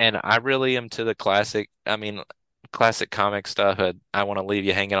 Yeah. And I really am to the classic comic stuff. I want to leave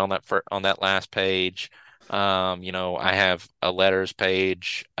you hanging on that last page. I have a letters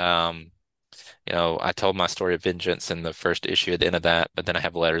page. I told my story of vengeance in the first issue at the end of that, but then I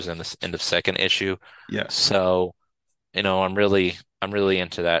have letters in the end of second issue. Yeah. So, I'm really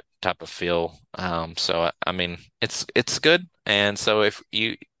into that type of feel. So I mean, it's good. And so if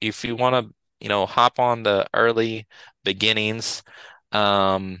you want to, hop on the early beginnings,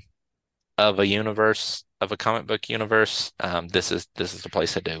 of a comic book universe, this is the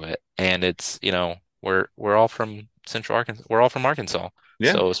place to do it. And it's, we're all from Central Arkansas. We're all from Arkansas.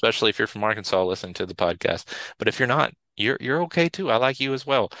 Yeah. So especially if you're from Arkansas listening to the podcast, but if you're not, you're okay too. I like you as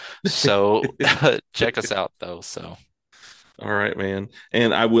well. So check us out though. So. All right, man.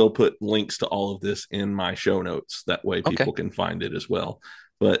 And I will put links to all of this in my show notes. That way people can find it as well.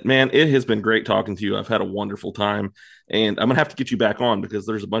 But man, it has been great talking to you. I've had a wonderful time, and I'm going to have to get you back on because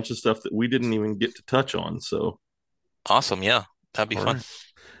there's a bunch of stuff that we didn't even get to touch on. So awesome. Yeah, that'd be fun. Right.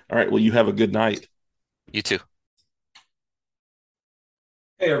 All right. Well, you have a good night. You too.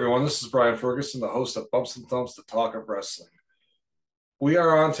 Hey everyone, this is Brian Ferguson, the host of Bumps and Thumps, the Talk of Wrestling. We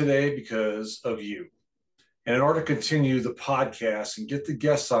are on today because of you. And in order to continue the podcast and get the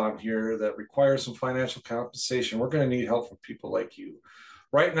guests on here that require some financial compensation, we're going to need help from people like you.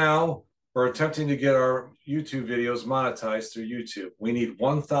 Right now, we're attempting to get our YouTube videos monetized through YouTube. We need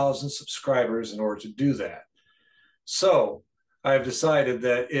 1,000 subscribers in order to do that. So I have decided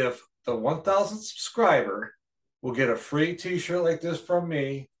that if the 1,000 subscriber will get a free t-shirt like this from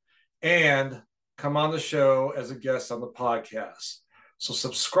me and come on the show as a guest on the podcast. So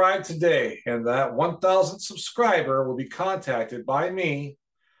subscribe today, and that 1,000 subscriber will be contacted by me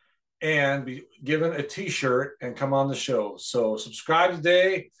and be given a t-shirt and come on the show. So subscribe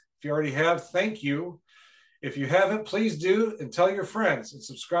today. If you already have, thank you. If you haven't, please do, and tell your friends and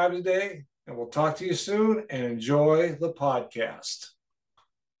subscribe today, and we'll talk to you soon, and enjoy the podcast.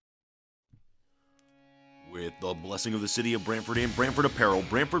 With the blessing of the city of Brantford and Brantford Apparel,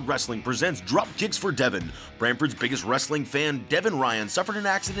 Brantford Wrestling presents Drop Kicks for Devon. Brantford's biggest wrestling fan, Devon Ryan, suffered an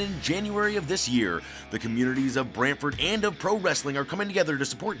accident in January of this year. The communities of Brantford and of pro wrestling are coming together to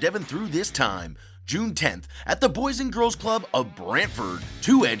support Devon through this time. June 10th, at the Boys and Girls Club of Brantford,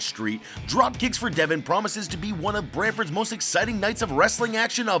 2 Edge Street, Drop Kicks for Devon promises to be one of Brantford's most exciting nights of wrestling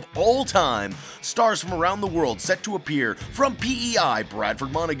action of all time. Stars from around the world set to appear, from PEI,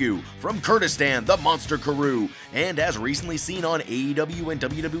 Bradford Montague, from Kurdistan, the Monster Karoo, and as recently seen on AEW and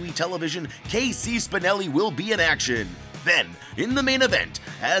WWE television, KC Spinelli will be in action. Then, in the main event,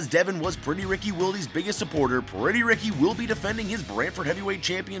 as Devon was Pretty Ricky Wilde's biggest supporter, Pretty Ricky will be defending his Brantford Heavyweight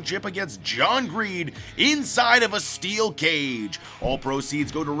Championship against John Greed inside of a steel cage. All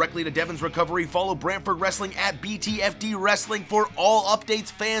proceeds go directly to Devon's recovery. Follow Brantford Wrestling at BTFD Wrestling for all updates.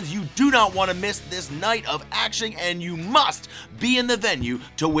 Fans, you do not want to miss this night of action, and you must be in the venue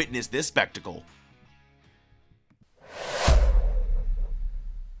to witness this spectacle.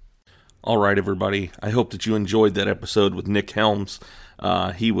 All right, everybody. I hope that you enjoyed that episode with Nick Helms.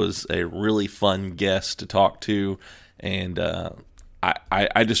 He was a really fun guest to talk to, and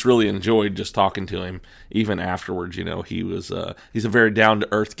I just really enjoyed just talking to him. Even afterwards, you know, he's a very down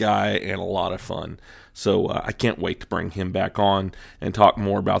to earth guy and a lot of fun. So I can't wait to bring him back on and talk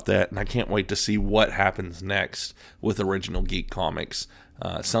more about that, and I can't wait to see what happens next with Original Geek Comics.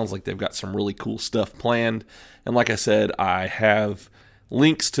 It sounds like they've got some really cool stuff planned, and like I said, I have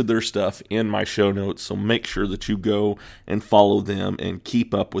links to their stuff in my show notes, so make sure that you go and follow them and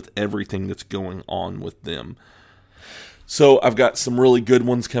keep up with everything that's going on with them. So I've got some really good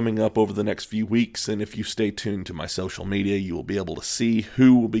ones coming up over the next few weeks, and if you stay tuned to my social media, you will be able to see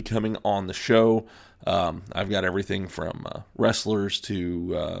who will be coming on the show. I've got everything from wrestlers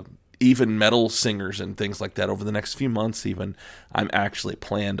to even metal singers and things like that over the next few months. Even I'm actually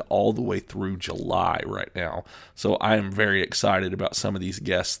planned all the way through July right now. So I am very excited about some of these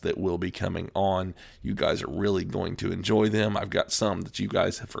guests that will be coming on. You guys are really going to enjoy them. I've got some that you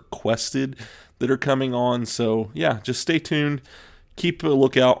guys have requested that are coming on. So yeah, just stay tuned. Keep a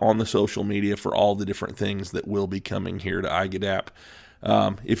lookout on the social media for all the different things that will be coming here to iGetApp.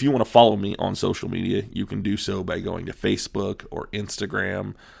 If you want to follow me on social media, you can do so by going to Facebook or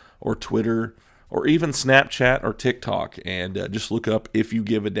Instagram or Twitter, or even Snapchat or TikTok, and just look up If You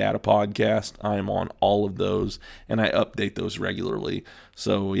Give a Dad a Podcast. I am on all of those, and I update those regularly.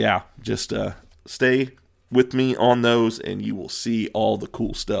 So yeah, just stay with me on those, and you will see all the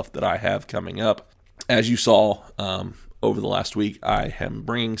cool stuff that I have coming up. As you saw over the last week, I am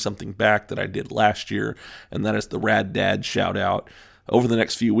bringing something back that I did last year, and that is the Rad Dad Shout-Out. Over the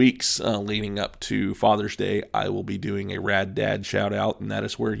next few weeks, leading up to Father's Day, I will be doing a Rad Dad shout-out, and that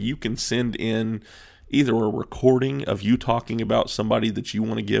is where you can send in either a recording of you talking about somebody that you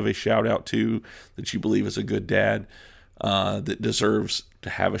want to give a shout-out to, that you believe is a good dad, that deserves to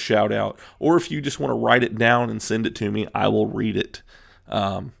have a shout-out, or if you just want to write it down and send it to me, I will read it.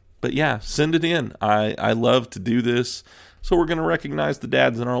 But yeah, send it in. I love to do this, so we're going to recognize the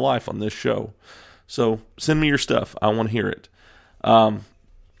dads in our life on this show. So send me your stuff. I want to hear it.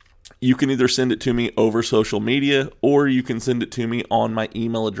 You can either send it to me over social media, or you can send it to me on my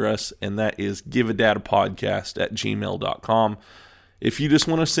email address, and that is giveadadapodcast@gmail.com. If you just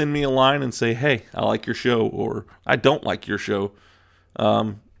want to send me a line and say, hey, I like your show, or I don't like your show,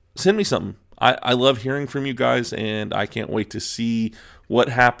 send me something. I love hearing from you guys, and I can't wait to see what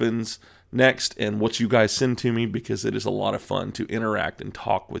happens next and what you guys send to me, because it is a lot of fun to interact and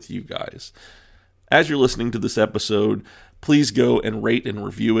talk with you guys. As you're listening to this episode, please go and rate and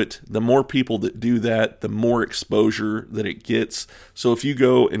review it. The more people that do that, the more exposure that it gets. So if you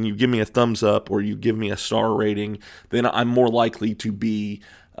go and you give me a thumbs up or you give me a star rating, then I'm more likely to be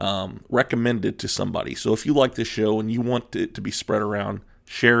recommend it to somebody. So if you like this show and you want it to be spread around,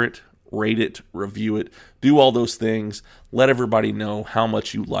 share it, rate it, review it, do all those things. Let everybody know how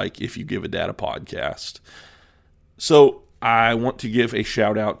much you like If You Give a Dad a Podcast. So I want to give a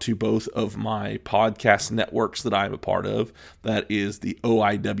shout out to both of my podcast networks that I'm a part of. That is the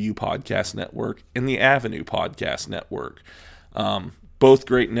OIW Podcast Network and the Avenue Podcast Network. Both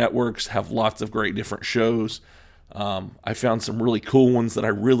great networks, have lots of great different shows. I found some really cool ones that I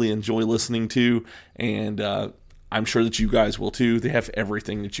really enjoy listening to, and I'm sure that you guys will too. They have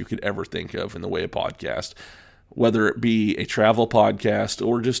everything that you could ever think of in the way of podcast, whether it be a travel podcast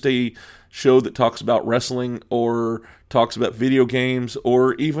or just a show that talks about wrestling or talks about video games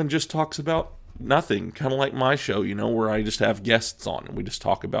or even just talks about nothing, kind of like my show, where I just have guests on and we just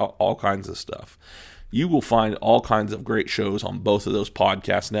talk about all kinds of stuff. You will find all kinds of great shows on both of those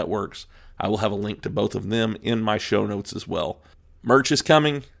podcast networks. I will have a link to both of them in my show notes as well. Merch is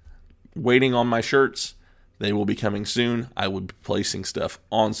coming. Waiting on my shirts. They will be coming soon. I will be placing stuff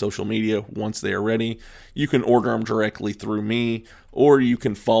on social media once they are ready. You can order them directly through me, or you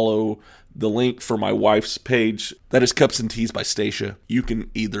can follow the link for my wife's page. That is Cups and Teas by Stacia. You can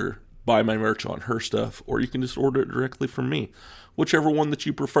either buy my merch on her stuff, or you can just order it directly from me. Whichever one that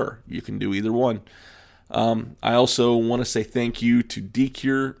you prefer. You can do either one. I also want to say thank you to Geek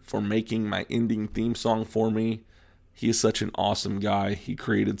for making my ending theme song for me. He is such an awesome guy. He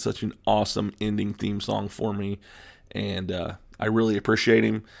created such an awesome ending theme song for me, and I really appreciate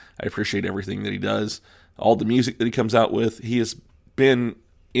him. I appreciate everything that he does, all the music that he comes out with. He has been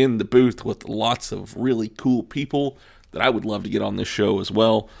in the booth with lots of really cool people that I would love to get on this show as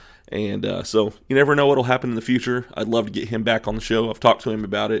well. And so you never know what will happen in the future. I'd love to get him back on the show. I've talked to him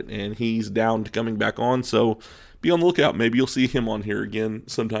about it, and he's down to coming back on. So be on the lookout. Maybe you'll see him on here again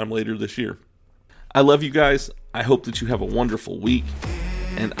sometime later this year. I love you guys. I hope that you have a wonderful week,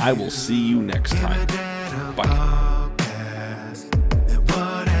 and I will see you next time. Bye.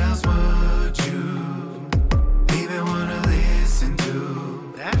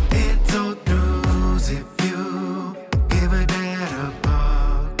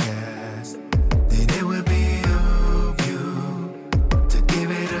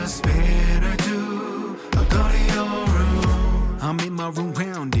 Room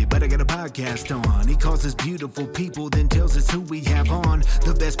rounded, but I got a podcast on. He calls us beautiful people, then tells us who we have on.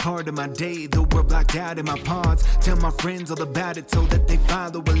 The best part of my day, though we're blocked out in my pods. Tell my friends all about it so that they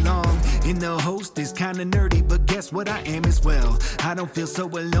follow along. And the host is kinda nerdy, but guess what I am as well. I don't feel so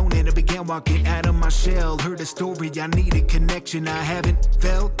alone, and I began walking out of my shell. Heard a story, I needed connection I haven't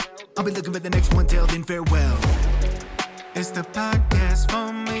felt. I'll be looking for the next one, till then farewell. It's the podcast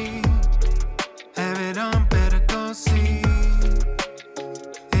for me. Have it on, better go see.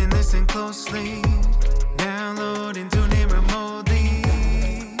 Listen closely, download and tune in remotely.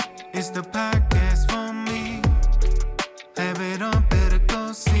 It's the podcast for me. Have it on, better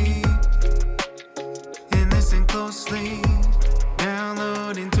go see. And listen closely,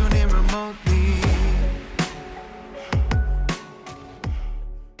 download and tune in remotely.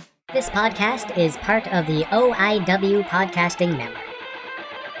 This podcast is part of the OIW Podcasting Network.